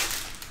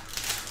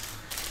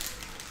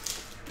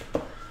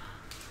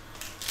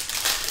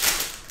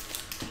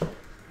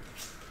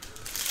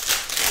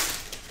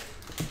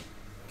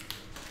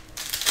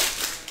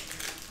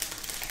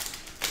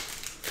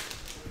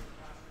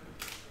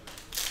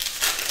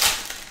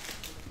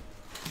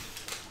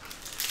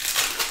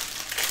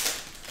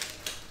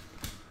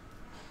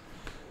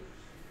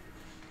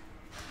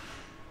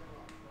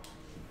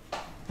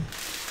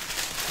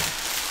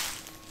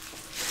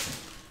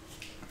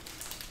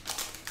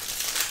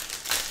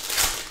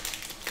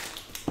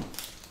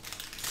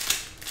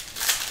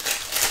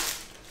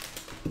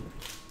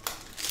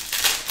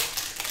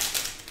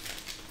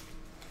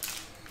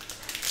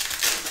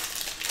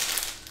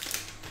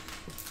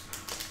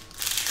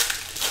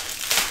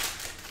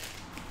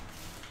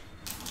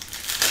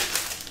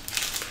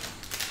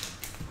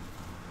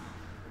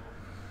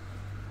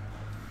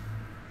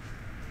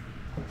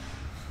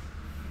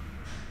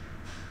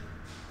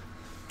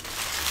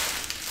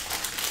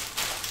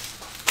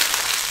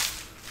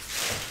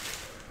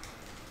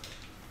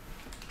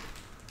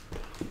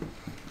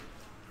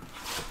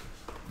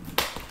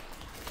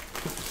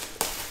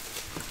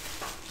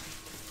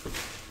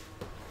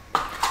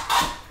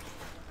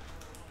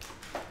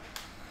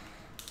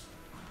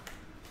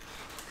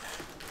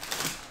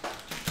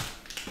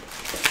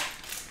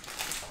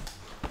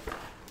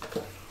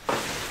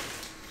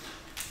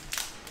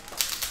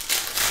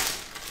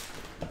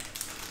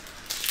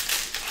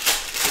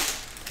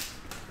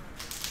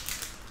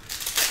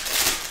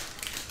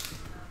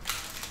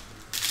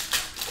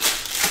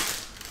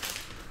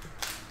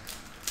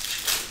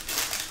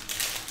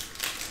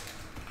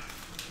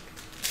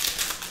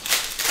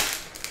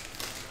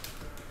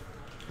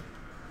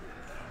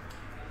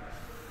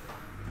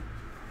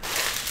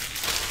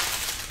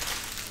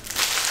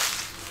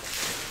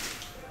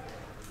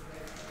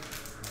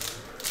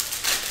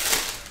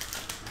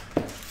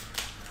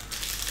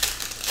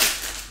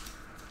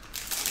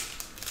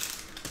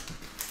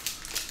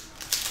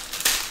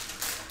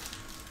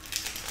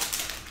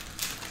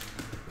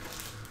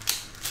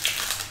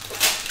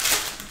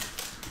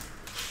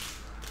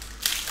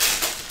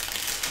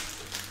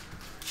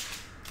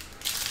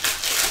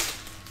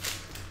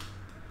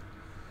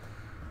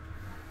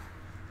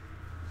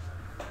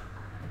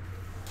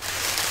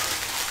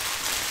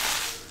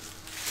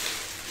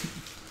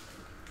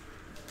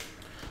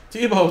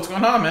 Tebow, what's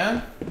going on,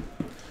 man?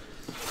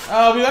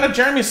 We got a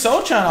Jeremy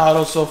Sochan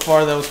auto so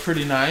far that was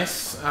pretty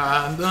nice.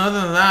 Other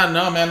than that,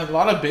 no, man, a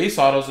lot of base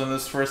autos in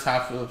this first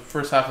half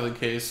of the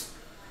case.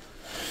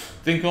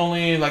 I think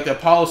only like the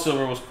Apollo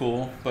Silver was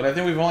cool, but I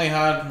think we've only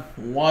had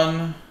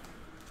one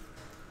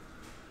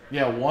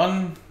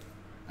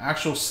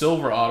actual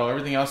silver auto.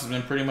 Everything else has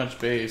been pretty much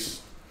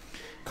base.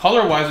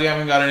 Color-wise, we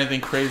haven't got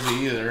anything crazy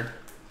either.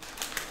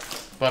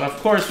 But of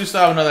course, we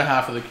still have another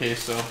half of the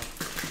case, so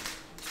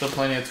still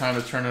plenty of time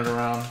to turn it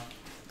around.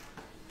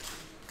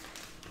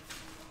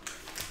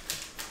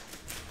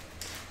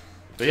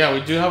 But yeah,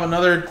 we do have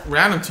another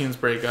random teams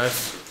break,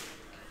 guys.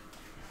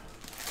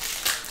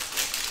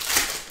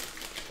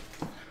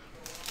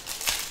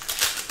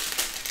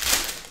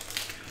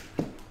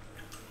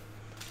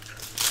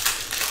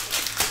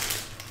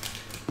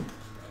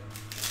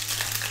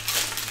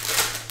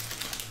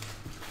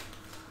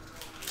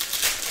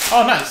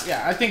 Oh, nice.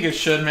 Yeah, I think it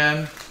should,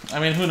 man. I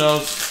mean, who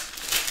knows?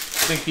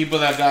 I think people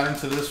that got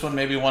into this one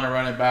maybe want to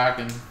run it back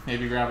and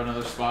maybe grab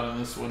another spot in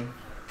this one.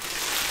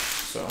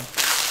 So,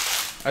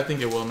 I think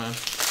it will, man.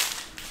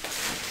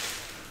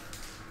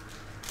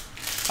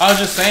 I was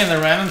just saying,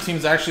 the random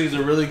teams actually is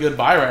a really good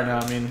buy right now.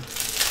 I mean,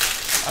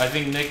 I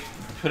think Nick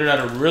put it at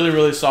a really,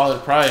 really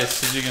solid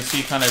price. As you can see,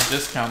 he kind of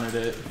discounted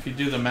it. If you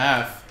do the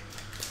math,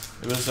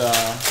 it was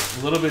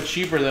a little bit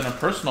cheaper than a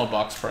personal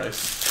box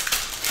price.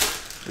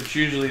 Which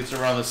usually it's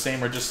around the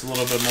same or just a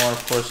little bit more,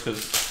 of course,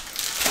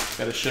 because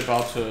got to ship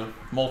out to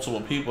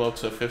multiple people, up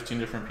to 15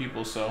 different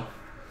people. So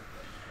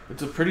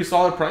it's a pretty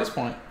solid price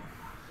point.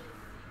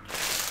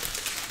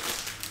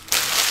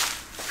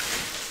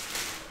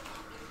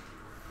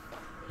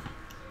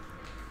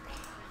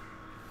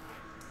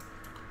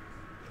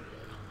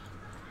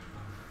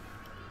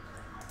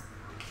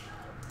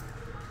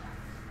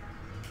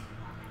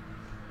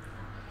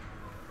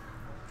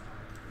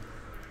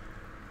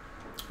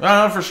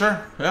 No, for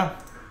sure. Yeah.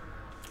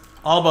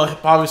 All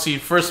about, obviously,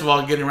 first of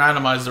all, getting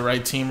randomized the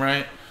right team,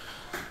 right?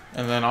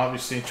 And then,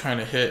 obviously, trying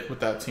to hit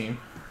with that team.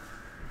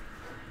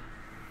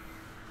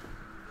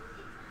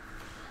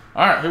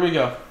 All right, here we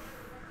go.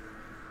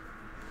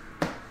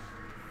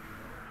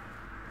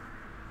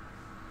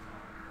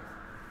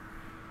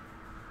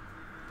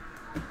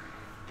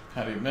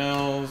 Patty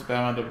Mills,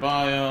 Bam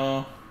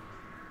Adebayo.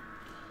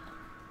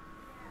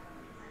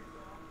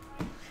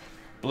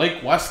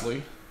 Blake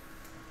Wesley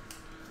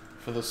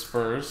for the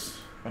Spurs.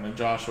 And a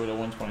Joshua to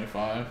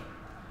 125.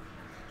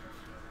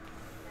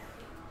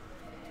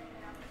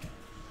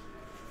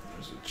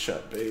 There's a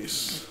Chet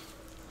base.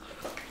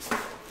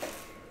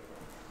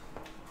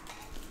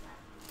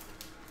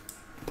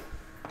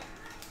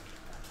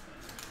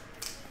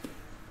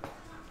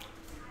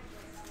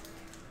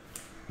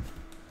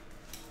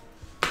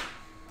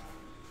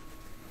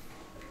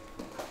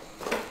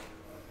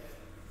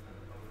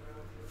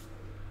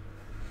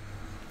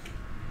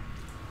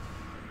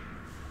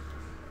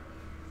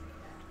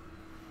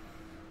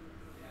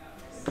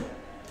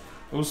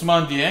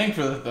 Ousmane Dieng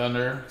for the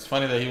Thunder. It's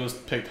funny that he was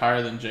picked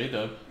higher than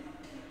J-Dub.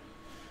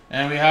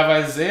 And we have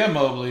Isaiah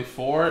Mobley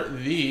for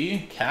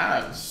the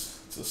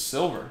Cavs. It's a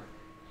silver.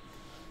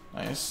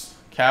 Nice.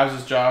 Cavs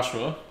is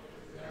Joshua.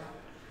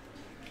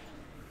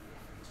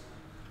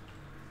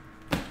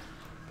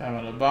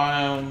 Bam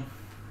Adebayo.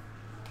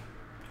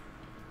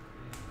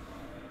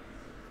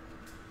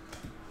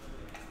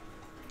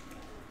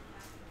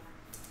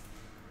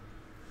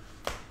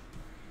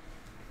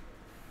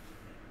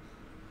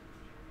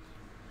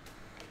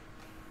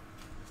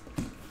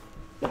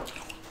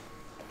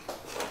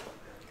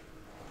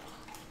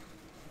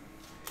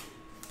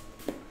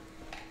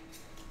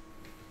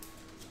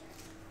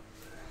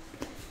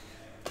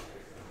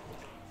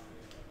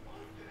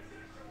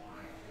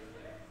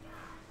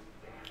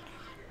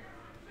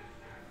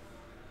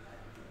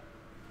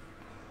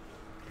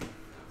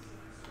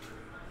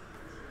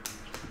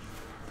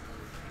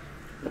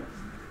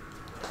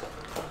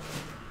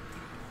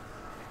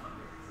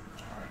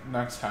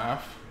 Next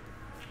half.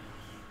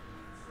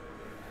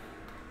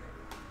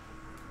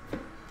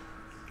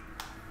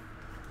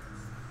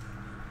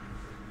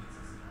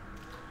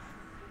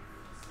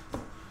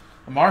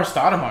 Amar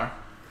Stoudemire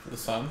for the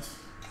Suns.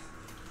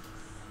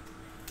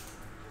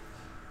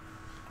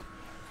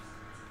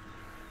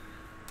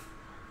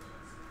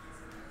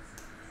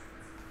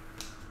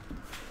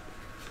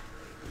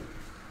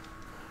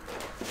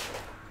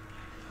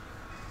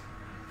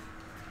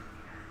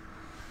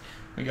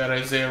 We got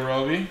Isaiah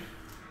Roby.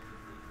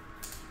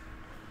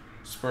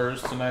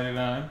 Spurs to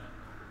 99.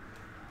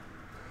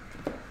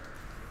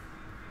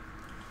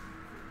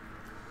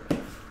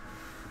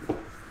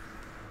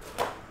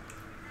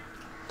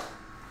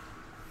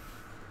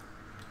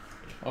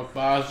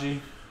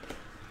 Okbaji.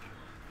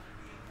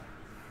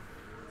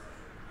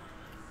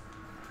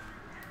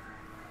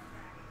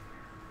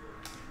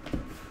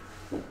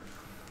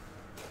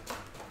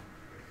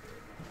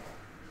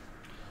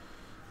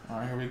 All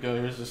right, here we go.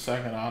 Here's the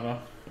second auto.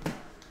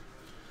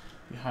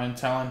 Behind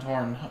Talent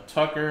Horn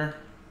Tucker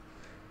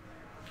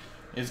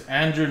is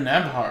Andrew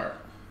Nembhard.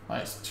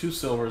 Nice. 2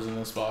 silvers in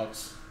this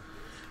box.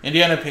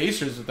 Indiana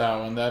Pacers with that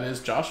one. That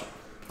is Joshua.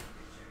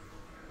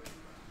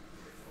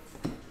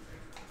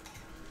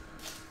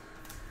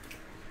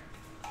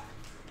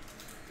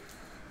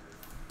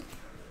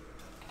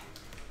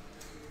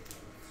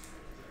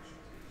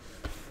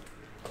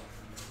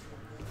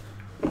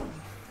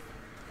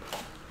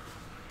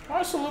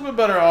 Alright, so a little bit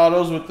better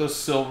autos with the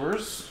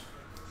silvers.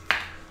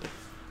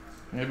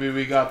 Maybe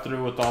we got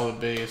through with all the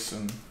base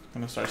and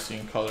I'm gonna start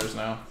seeing colors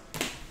now.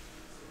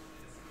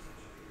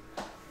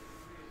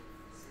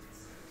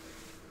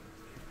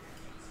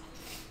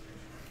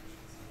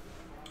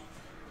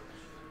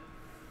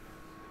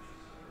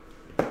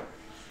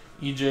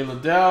 EJ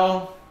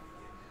Liddell.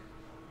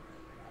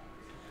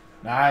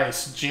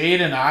 Nice.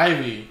 Jaden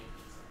Ivey.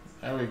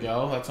 There we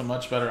go. That's a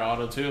much better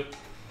auto too.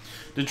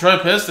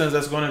 Detroit Pistons,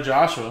 that's going to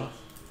Joshua.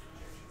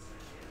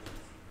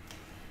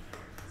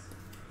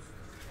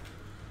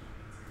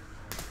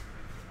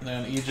 And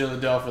then EJ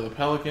Liddell for the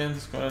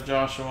Pelicans, going to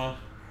Joshua.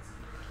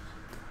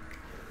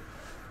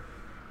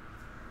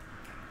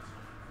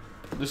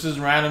 This is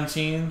random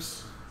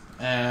teams.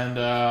 And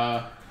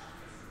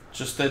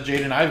just that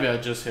Jaden Ivey I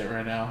just hit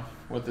right now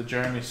with the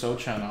Jeremy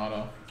Sochan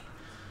auto.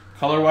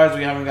 Color-wise,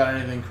 we haven't got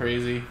anything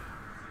crazy.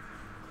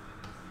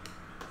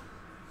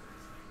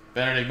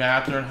 Benedict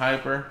Mathurin,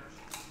 Hyper.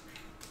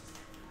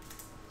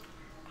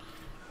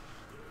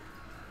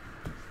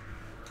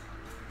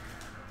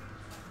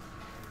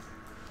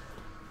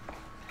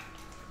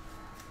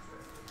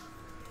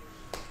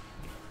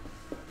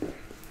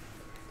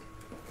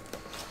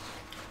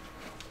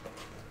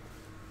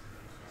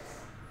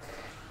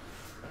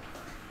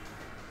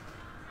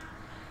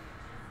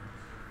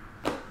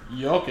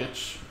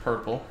 Jokic,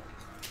 purple.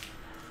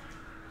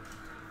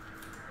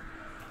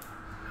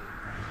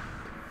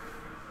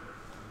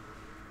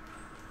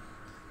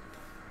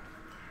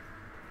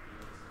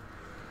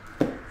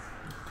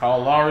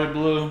 Kyle Lowry,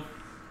 blue.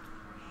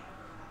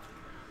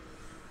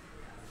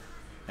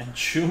 And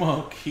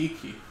Chuma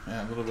Okeke.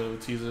 Yeah, a little bit of a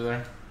teaser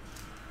there.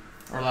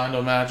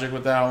 Orlando Magic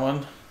with that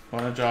one.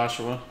 Going to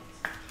Joshua.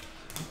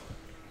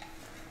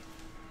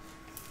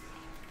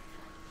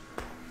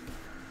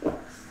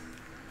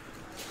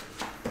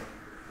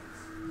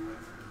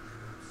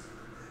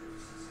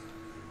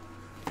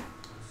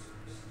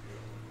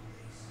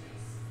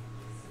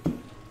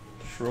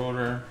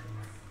 Schroeder.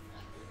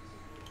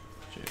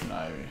 Jaden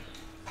Ivey.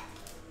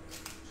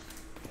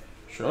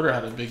 Schroeder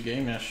had a big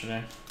game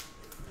yesterday.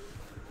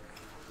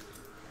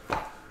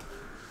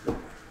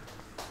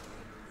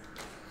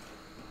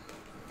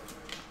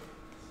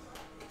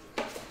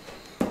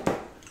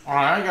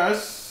 Alright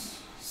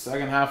guys,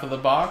 second half of the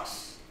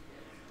box.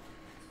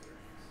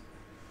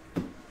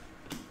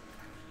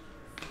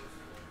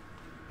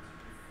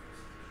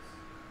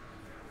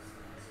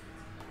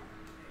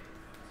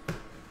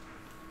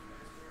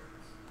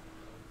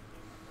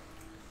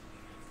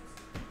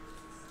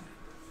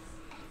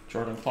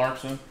 Jordan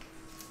Clarkson.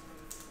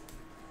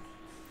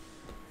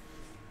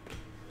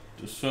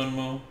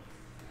 Dosunmu.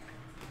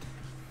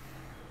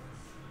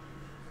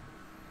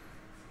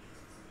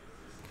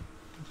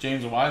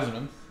 James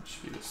Wiseman.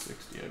 Should be the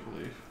 60, I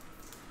believe.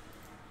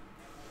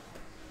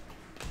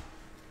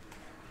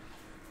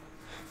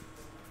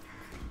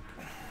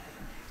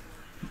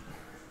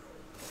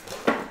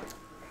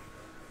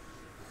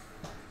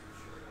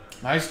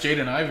 Nice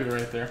Jaden Ivey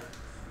right there.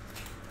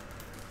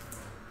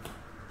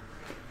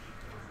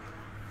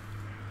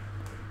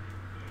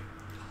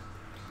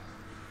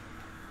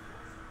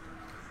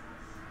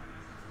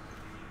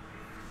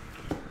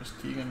 There's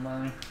Keegan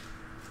Murray.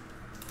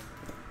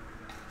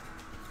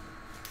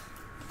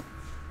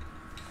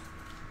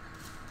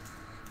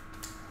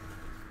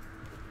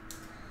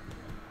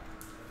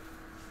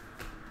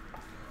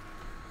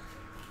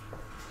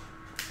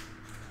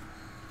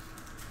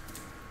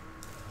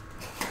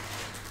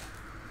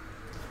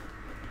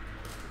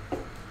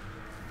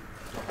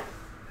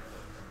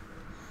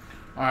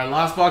 Alright,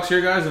 last box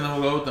here, guys, and then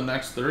we'll go with the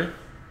next three.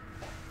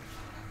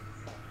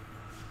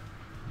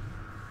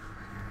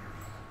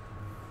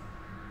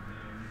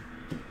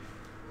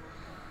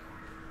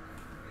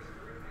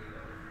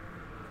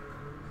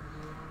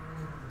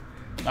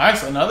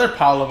 Nice, another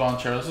Paolo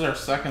Banchero. This is our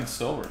second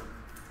silver.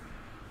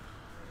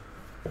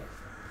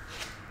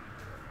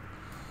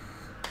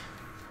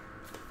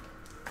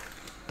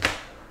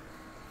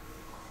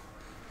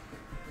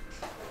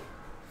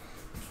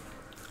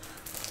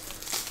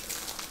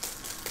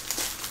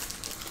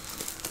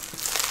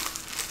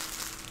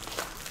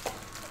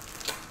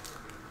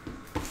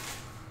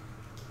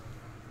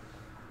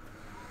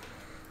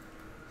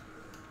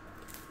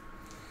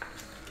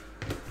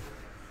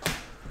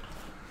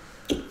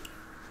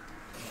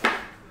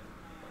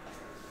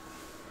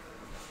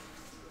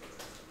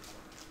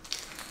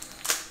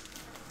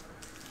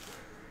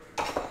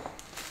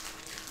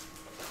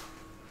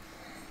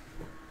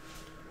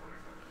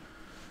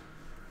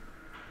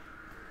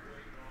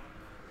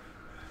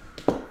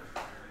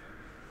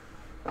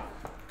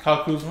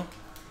 Kyle Kuzma.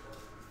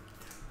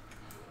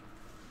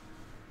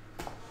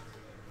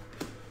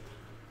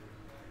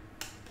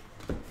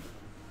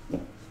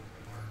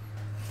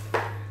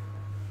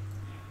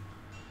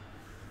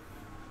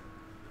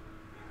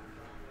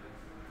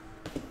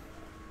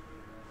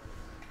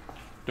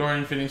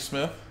 Dorian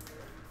Finney-Smith.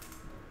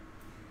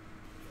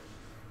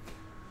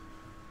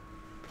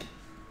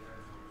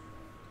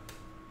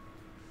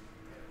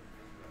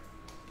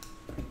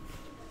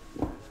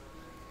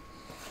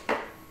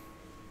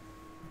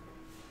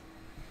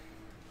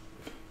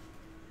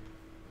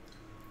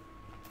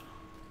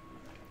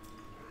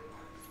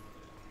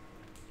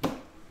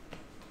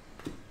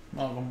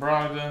 Malcolm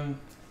Brogdon.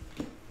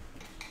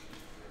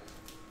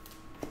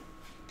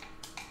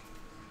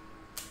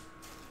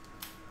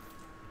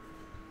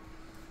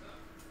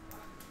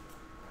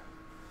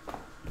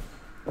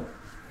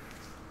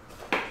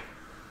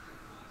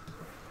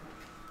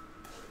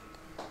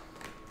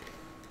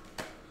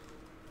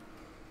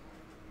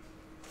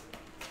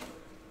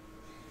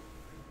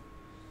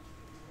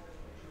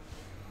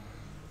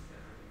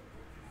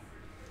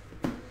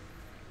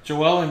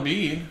 Joel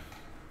Embiid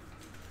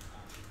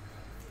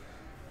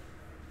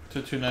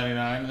to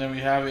 299, and then we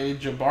have a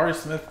Jabari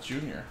Smith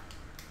Jr.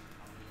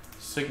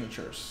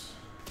 Signatures.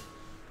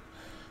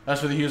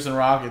 That's for the Houston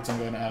Rockets. I'm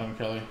going to Adam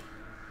Kelly.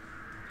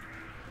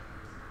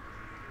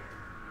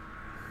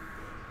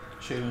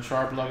 Shaden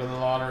Sharp, luck of the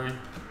lottery.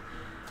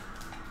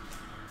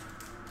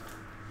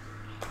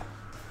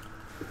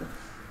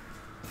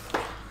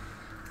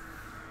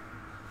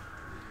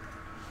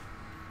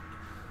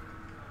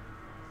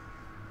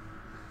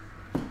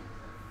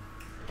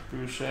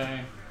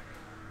 Boucher.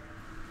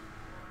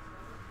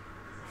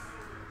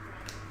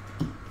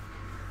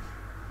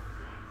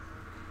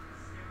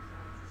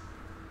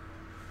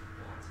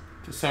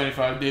 To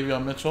 75,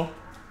 Davion Mitchell.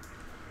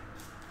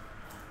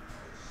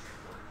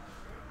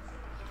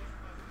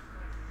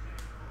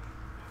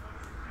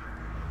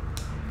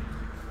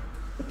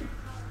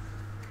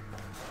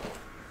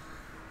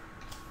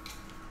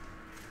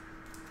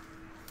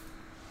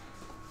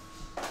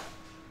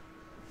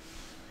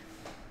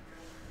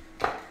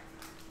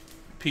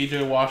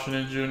 PJ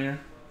Washington Jr.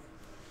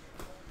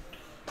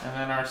 And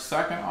then our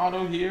second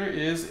auto here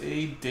is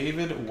a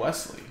David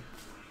Wesley.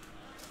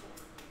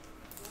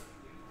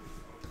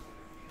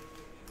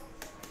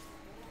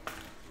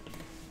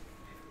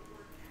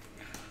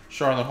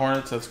 Charlotte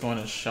Hornets, that's going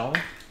to Shelly.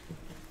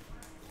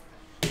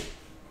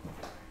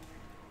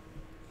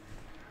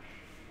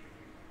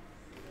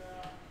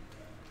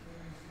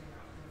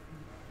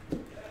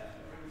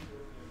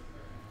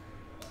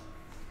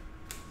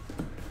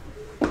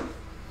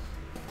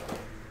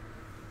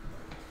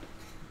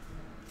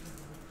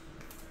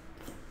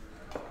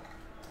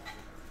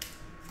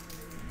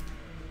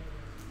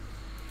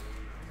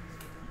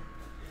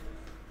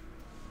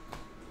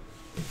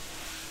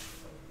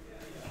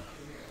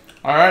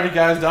 Alrighty,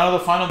 guys, down to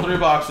the final 3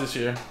 boxes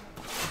here.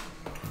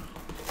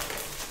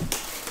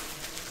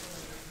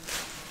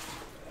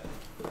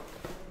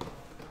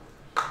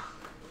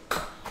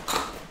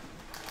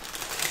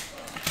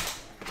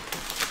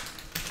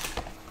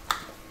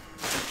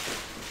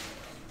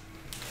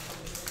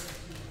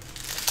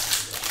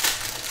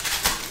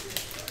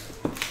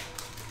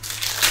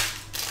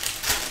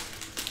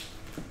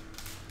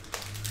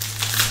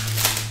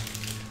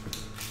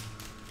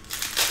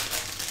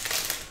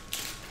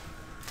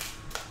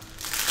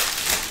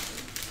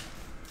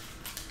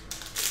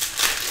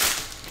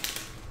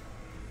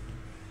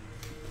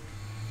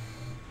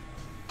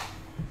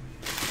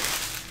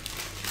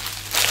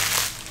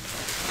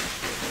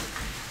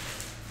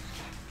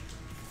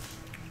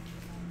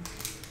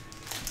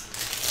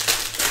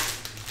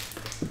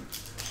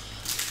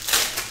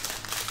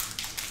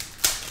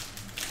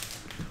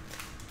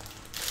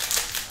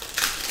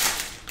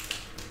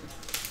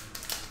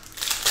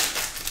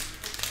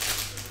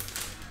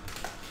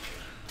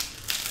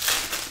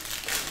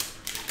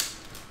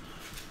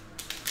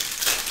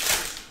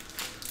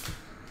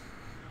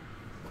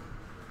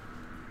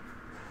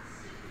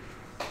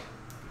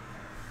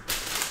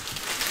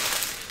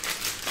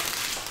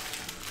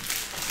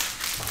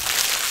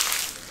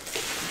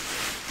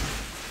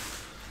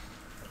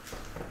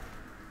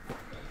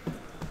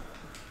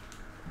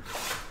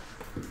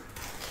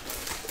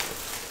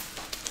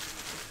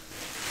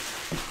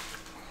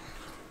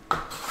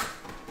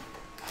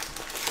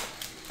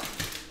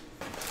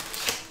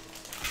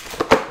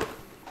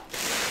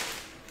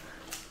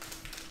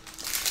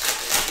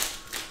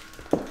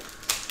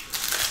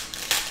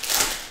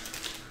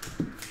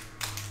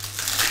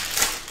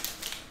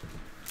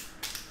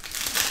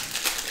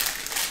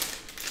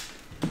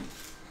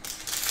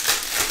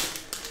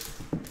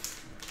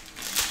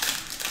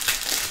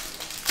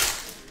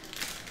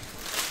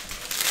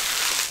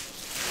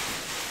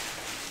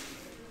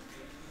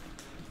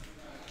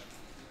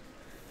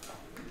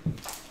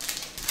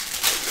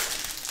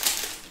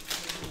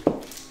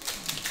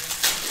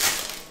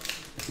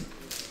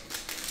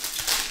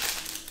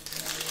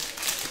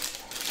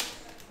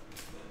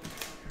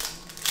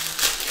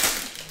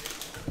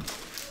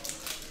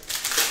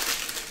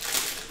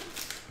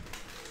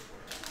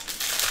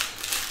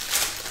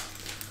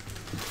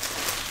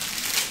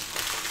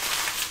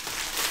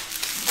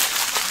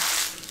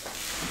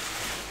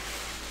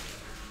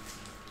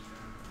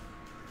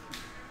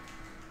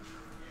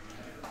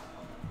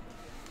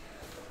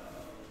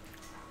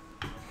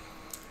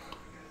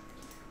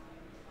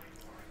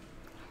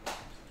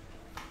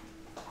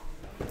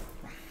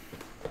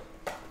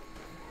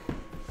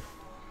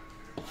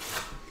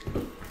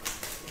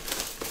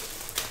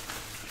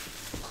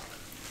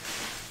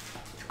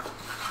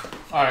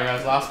 Alright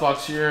guys, last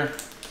box here.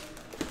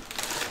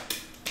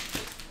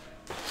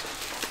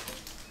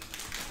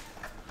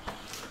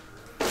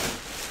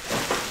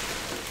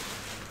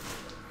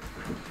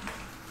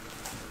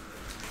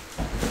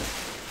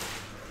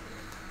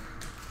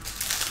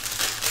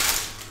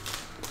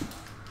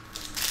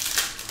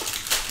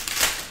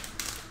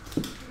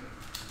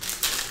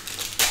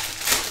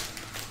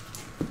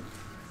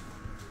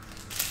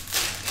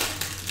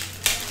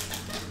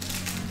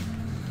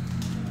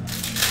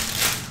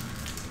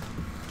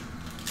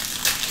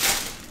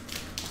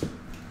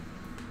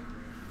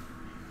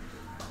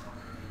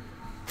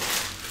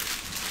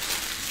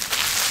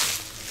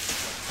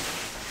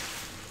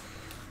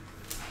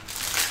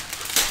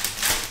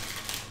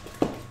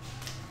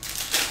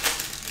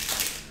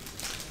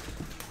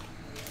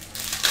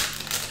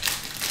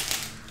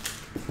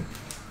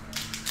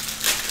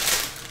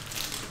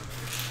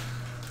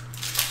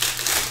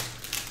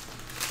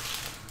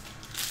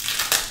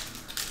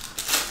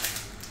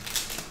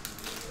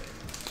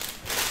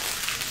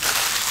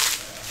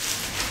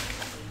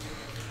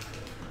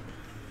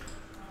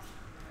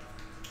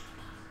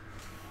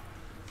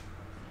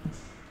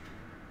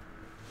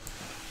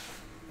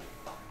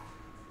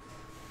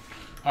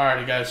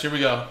 Alrighty guys, here we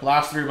go.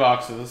 Last 3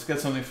 boxes. Let's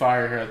get something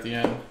fire here at the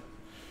end.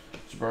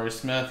 Jabari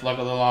Smith, luck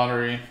of the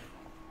lottery.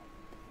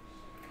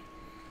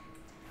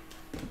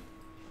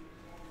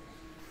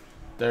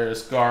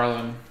 There's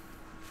Garland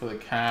for the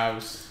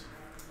Cavs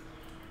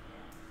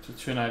to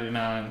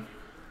 299.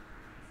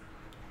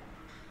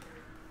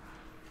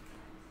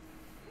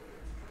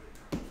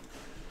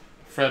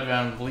 Fred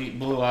VanVleet,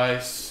 Blue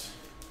Ice.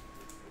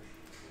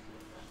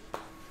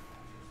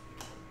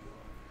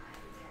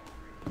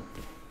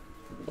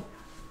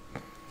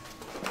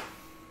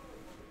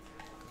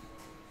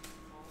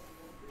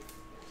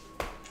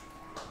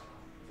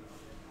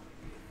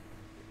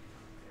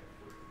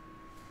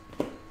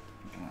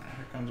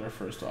 our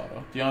first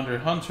auto. DeAndre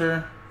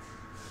Hunter.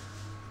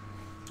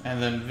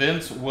 And then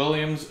Vince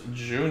Williams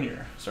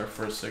Jr. is our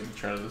first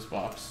signature out of this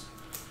box.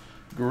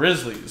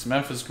 Grizzlies,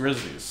 Memphis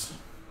Grizzlies.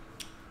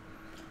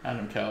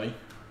 Adam Kelly.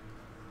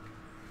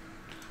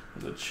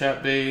 There's a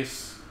Chet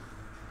base.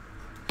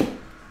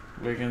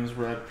 Wiggins,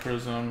 red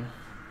Prizm.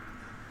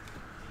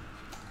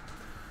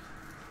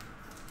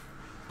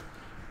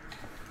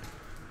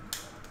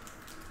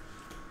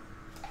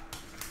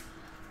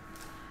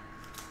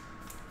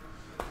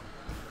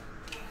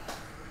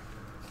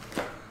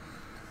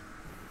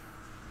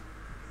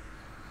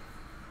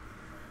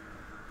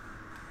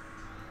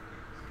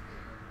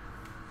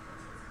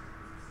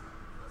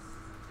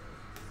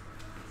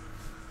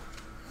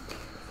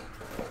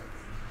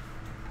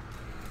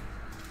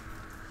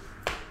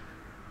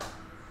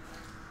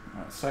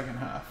 Second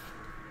half.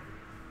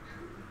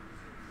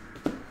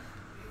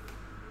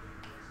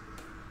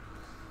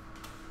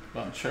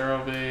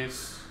 Banchero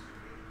base.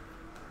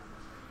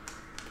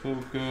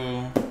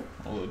 Puku.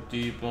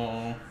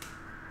 Oladipo.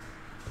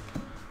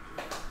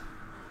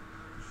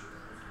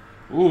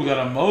 Ooh,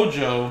 got a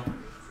mojo.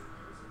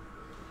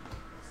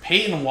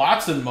 Peyton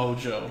Watson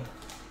mojo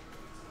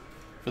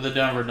for the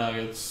Denver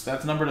Nuggets.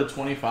 That's number to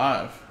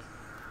 25.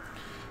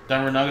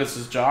 Denver Nuggets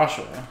is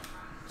Joshua.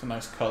 It's a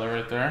nice color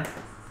right there.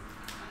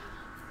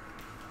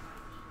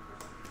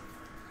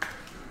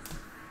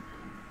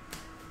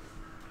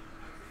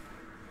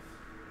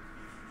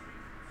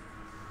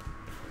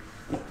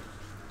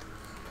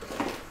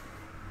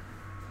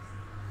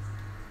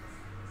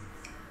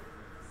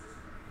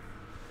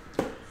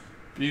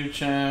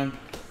 Buchamp.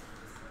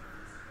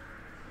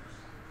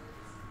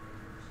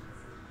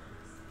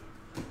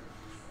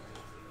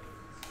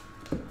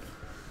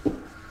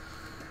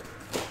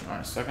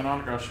 Alright, second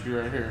autograph should be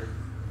right here.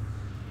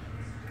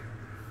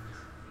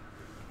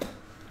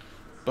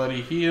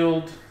 Buddy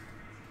Hield.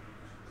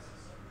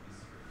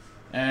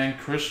 And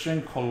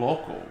Christian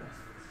Coloco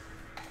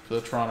for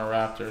the Toronto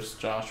Raptors.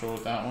 Joshua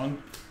with that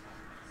one.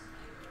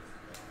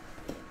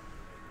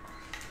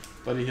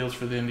 Buddy Hield's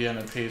for the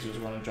Indiana Pacers,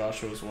 one of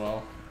Joshua as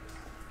well.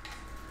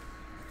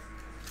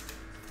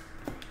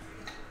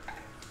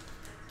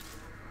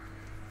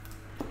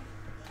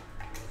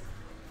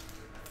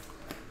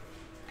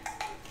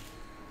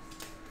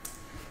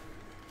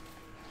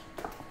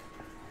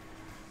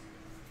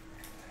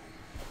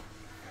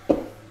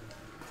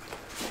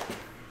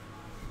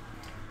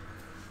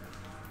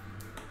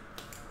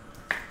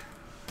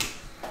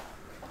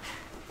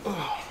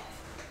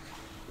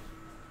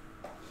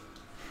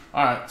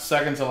 Alright,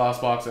 second to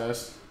last box,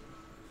 guys.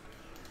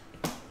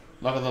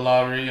 Luck of the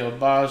lottery,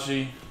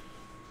 Obaji.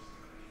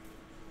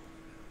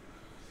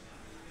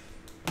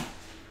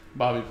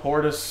 Bobby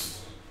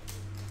Portis.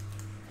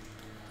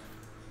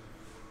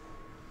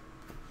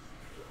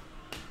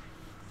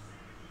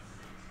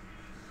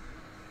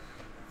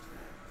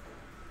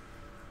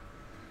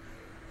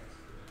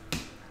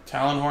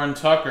 Talonhorn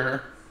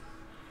Tucker.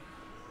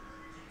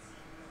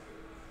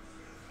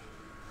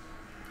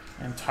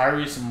 And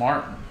Tyrese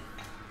Martin.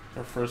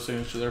 Our first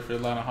signature there for the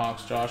Atlanta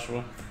Hawks,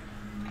 Joshua.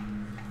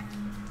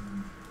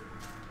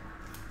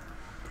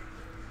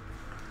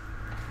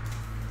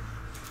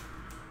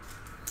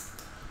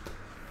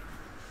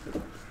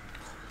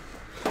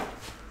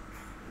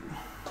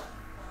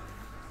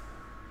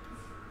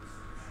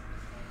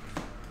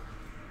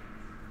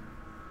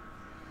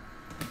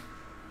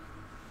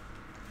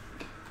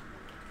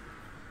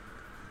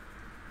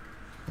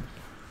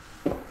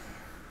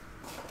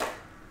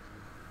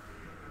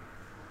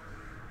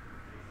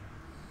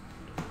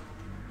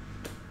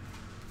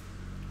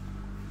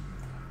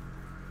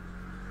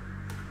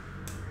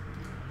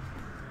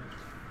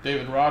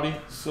 David Roddy,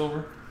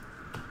 silver.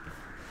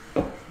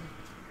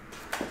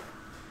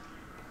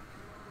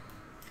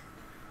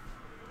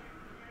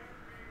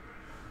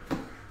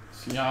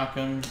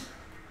 Siakam.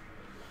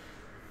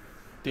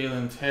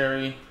 Dalen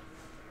Terry.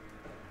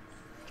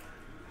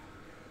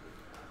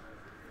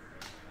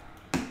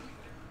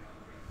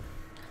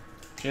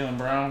 Jaylen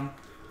Brown.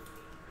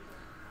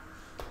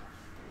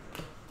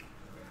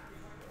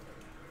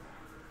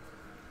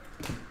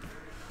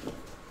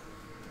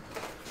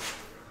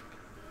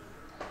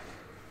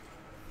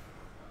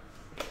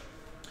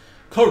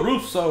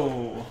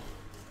 Caruso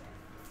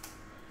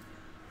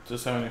to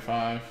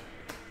 75.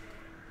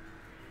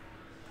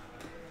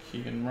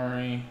 Keegan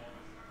Murray.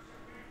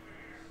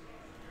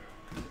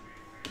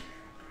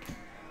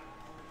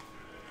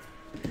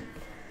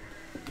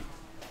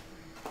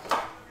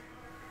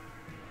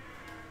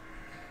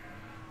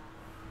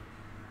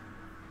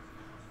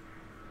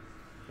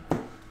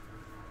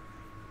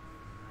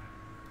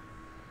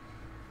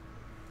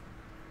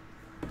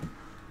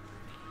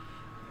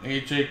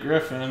 AJ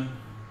Griffin.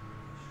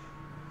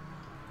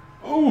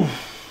 Ooh,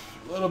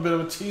 a little bit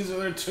of a teaser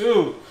there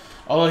too.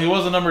 Although he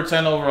was a number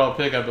 10 overall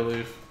pick, I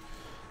believe.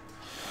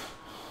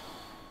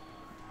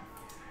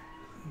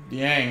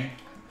 Yang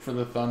for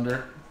the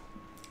Thunder.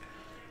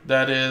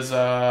 That is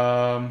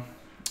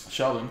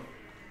Sheldon.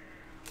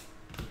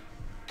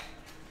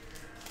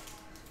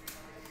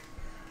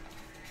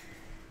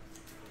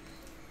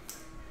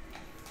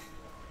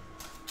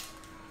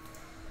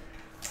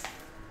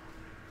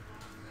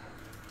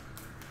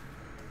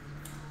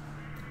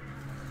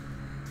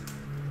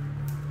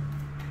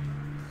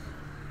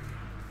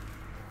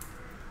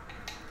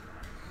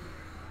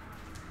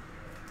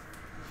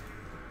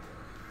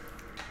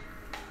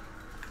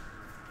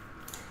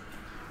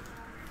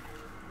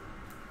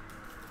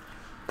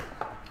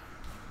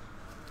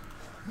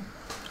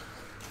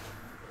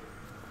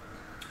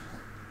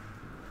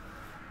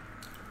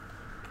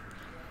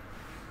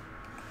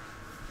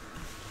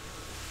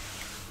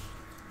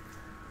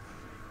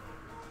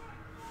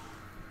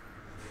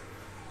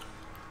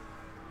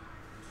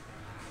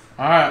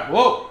 Alright,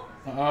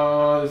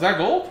 whoa. Is that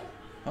gold?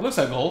 That looks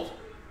like gold.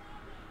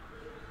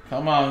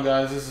 Come on,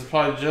 guys. This is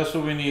probably just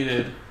what we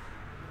needed.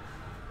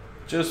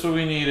 Just what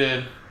we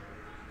needed.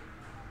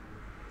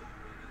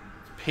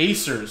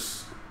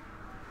 Pacers.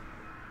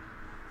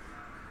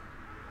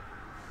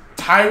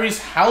 Tyrese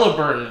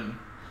Halliburton.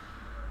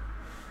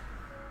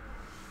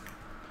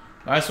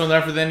 Nice one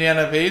there for the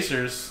Indiana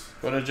Pacers.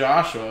 Go to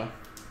Joshua.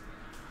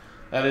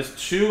 That is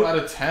 2 out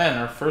of 10.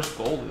 Our first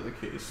gold of the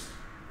case.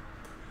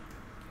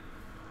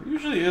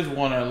 Usually is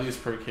 1 at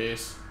least per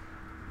case.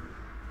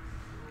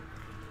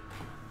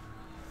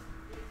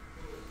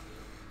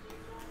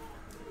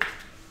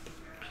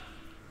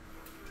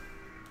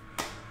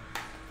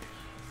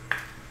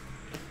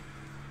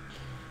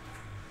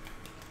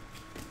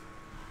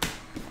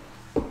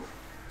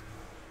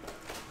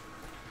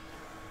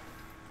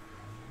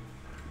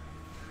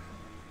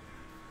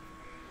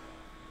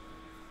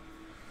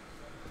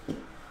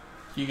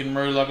 Keegan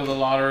Murray, luck of the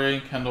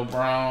lottery. Kendall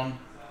Brown.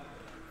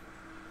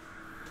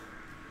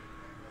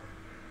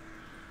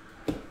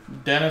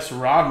 Dennis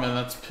Rodman,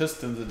 that's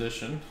Pistons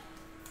edition.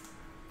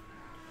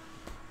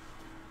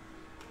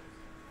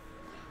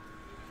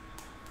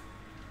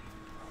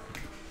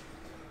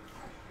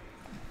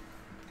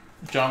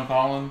 John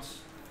Collins.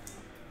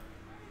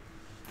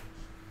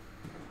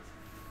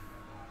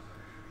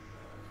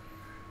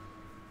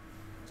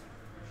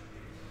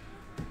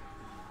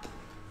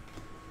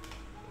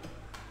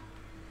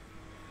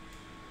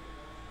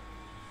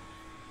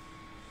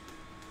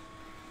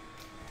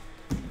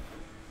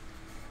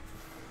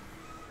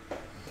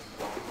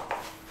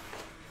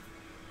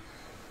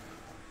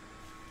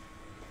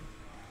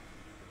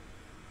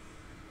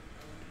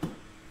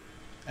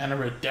 And a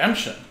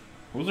redemption.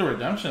 Who's a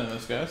redemption in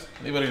this, guys?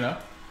 Anybody know?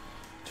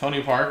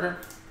 Tony Parker.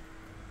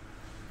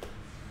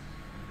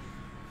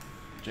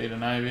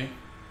 Jaden Ivey.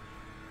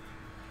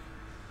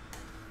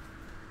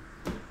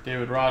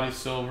 David Roddy,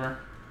 silver.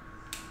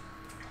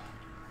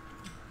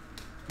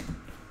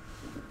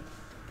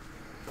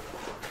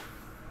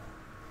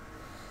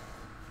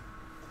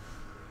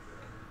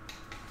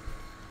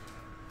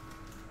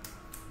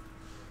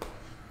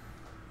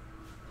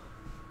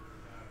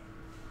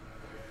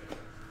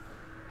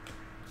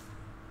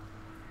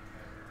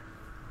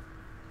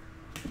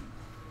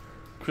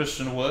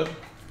 Christian Wood.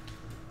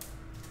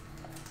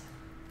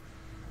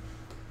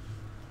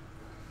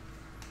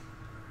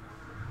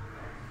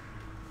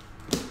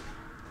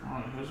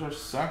 Alright, here's our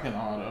second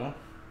auto.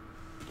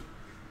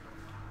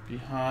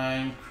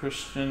 Behind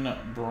Christian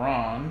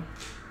Braun.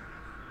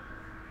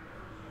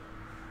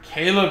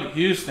 Caleb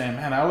Houston.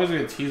 Man, I always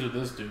get teased with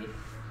this dude.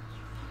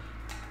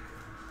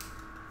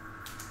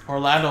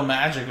 Orlando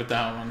Magic with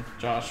that one,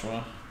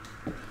 Joshua.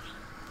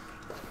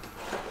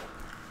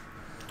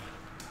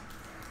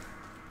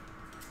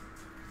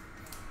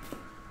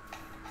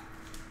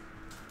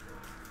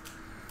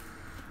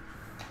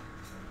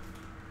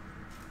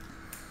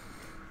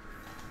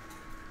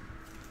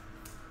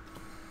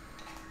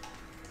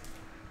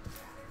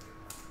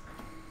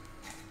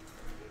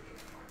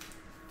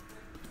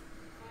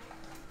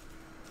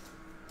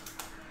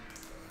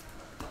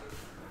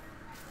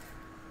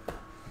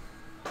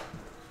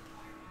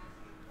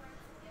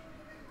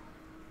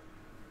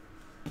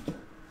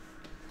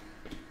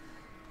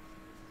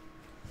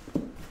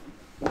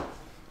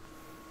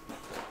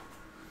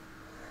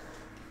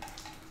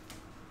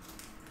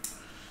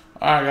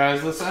 Alright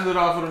guys, let's end it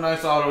off with a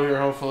nice auto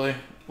here, hopefully,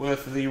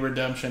 with the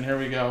redemption. Here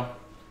we go.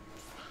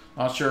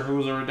 Not sure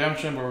who's a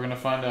redemption, but we're going to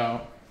find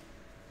out.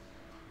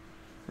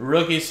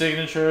 Rookie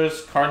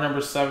signatures, card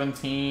number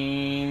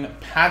 17,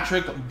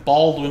 Patrick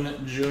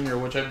Baldwin Jr.,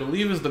 which I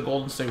believe is the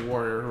Golden State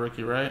Warrior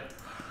rookie, right?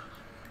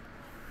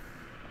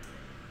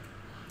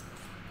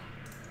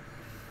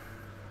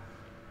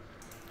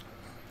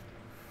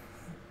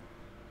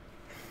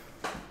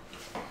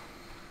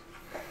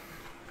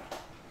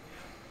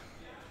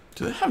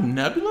 Do they have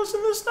Nebulas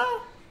in this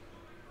now?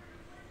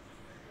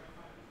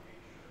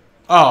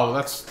 Oh,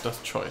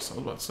 that's choice, I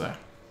was about to say.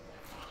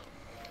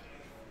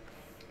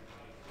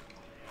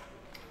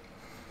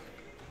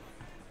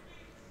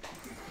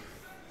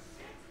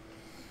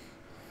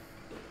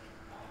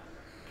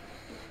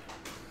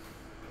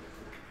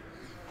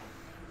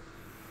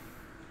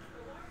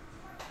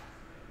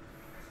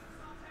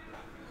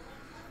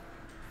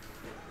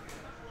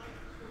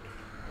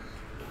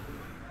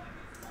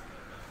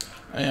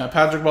 Yeah,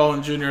 Patrick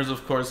Baldwin Jr. is,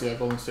 of course, yeah,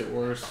 Golden State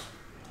Warriors.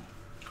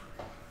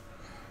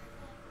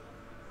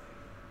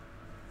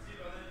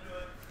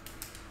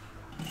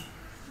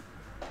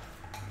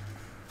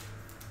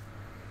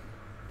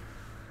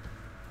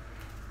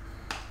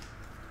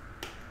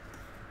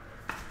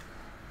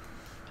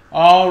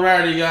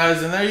 Alrighty,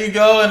 guys, and there you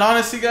go. And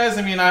honestly, guys,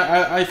 I mean,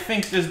 I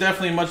think there's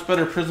definitely much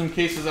better Prizm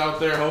cases out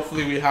there.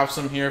 Hopefully, we have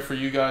some here for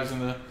you guys in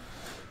the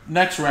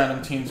next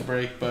random teams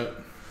break.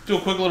 But do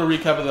a quick little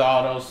recap of the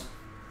autos.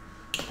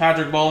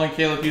 Patrick Baldwin,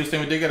 Caleb Houston.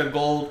 We did get a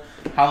gold.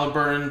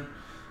 Halliburton,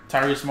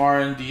 Tyrese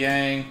Martin,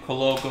 Dieng,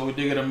 Coloco. We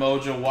did get a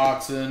Mojo,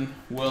 Watson,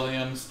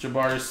 Williams,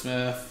 Jabari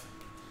Smith,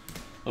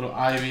 Little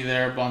Ivy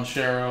there,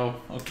 Bonchero,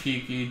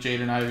 Okiki,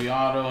 Jaden Ivey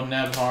auto,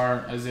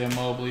 Nebhart, Isaiah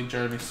Mobley,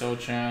 Jeremy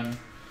Sochan.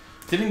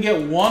 Didn't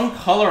get one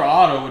color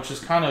auto, which is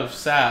kind of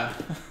sad.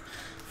 I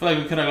feel like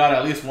we could have got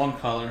at least one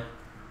color.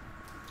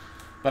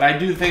 But I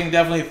do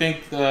definitely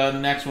think the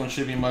next one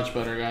should be much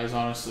better, guys,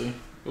 honestly.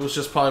 It was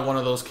just probably one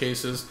of those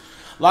cases.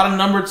 A lot of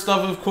numbered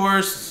stuff, of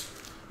course.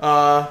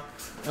 And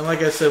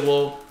like I said,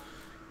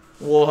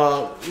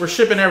 we're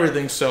shipping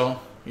everything, so,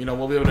 you know,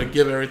 we'll be able to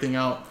give everything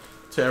out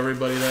to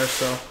everybody there,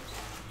 so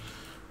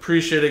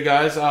appreciate it,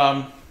 guys.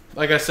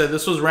 Like I said,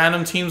 this was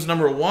Random Teams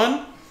number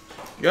 1.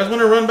 You guys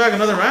want to run back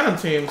another Random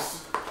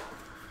Teams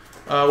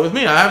with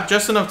me? I have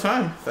just enough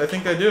time. I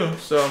think I do,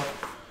 so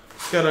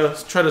just gotta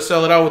try to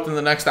sell it out within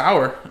the next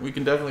hour. We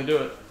can definitely do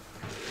it.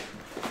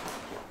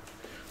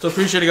 So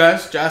appreciate it,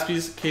 guys.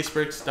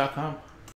 JaspysCaseBreaks.com.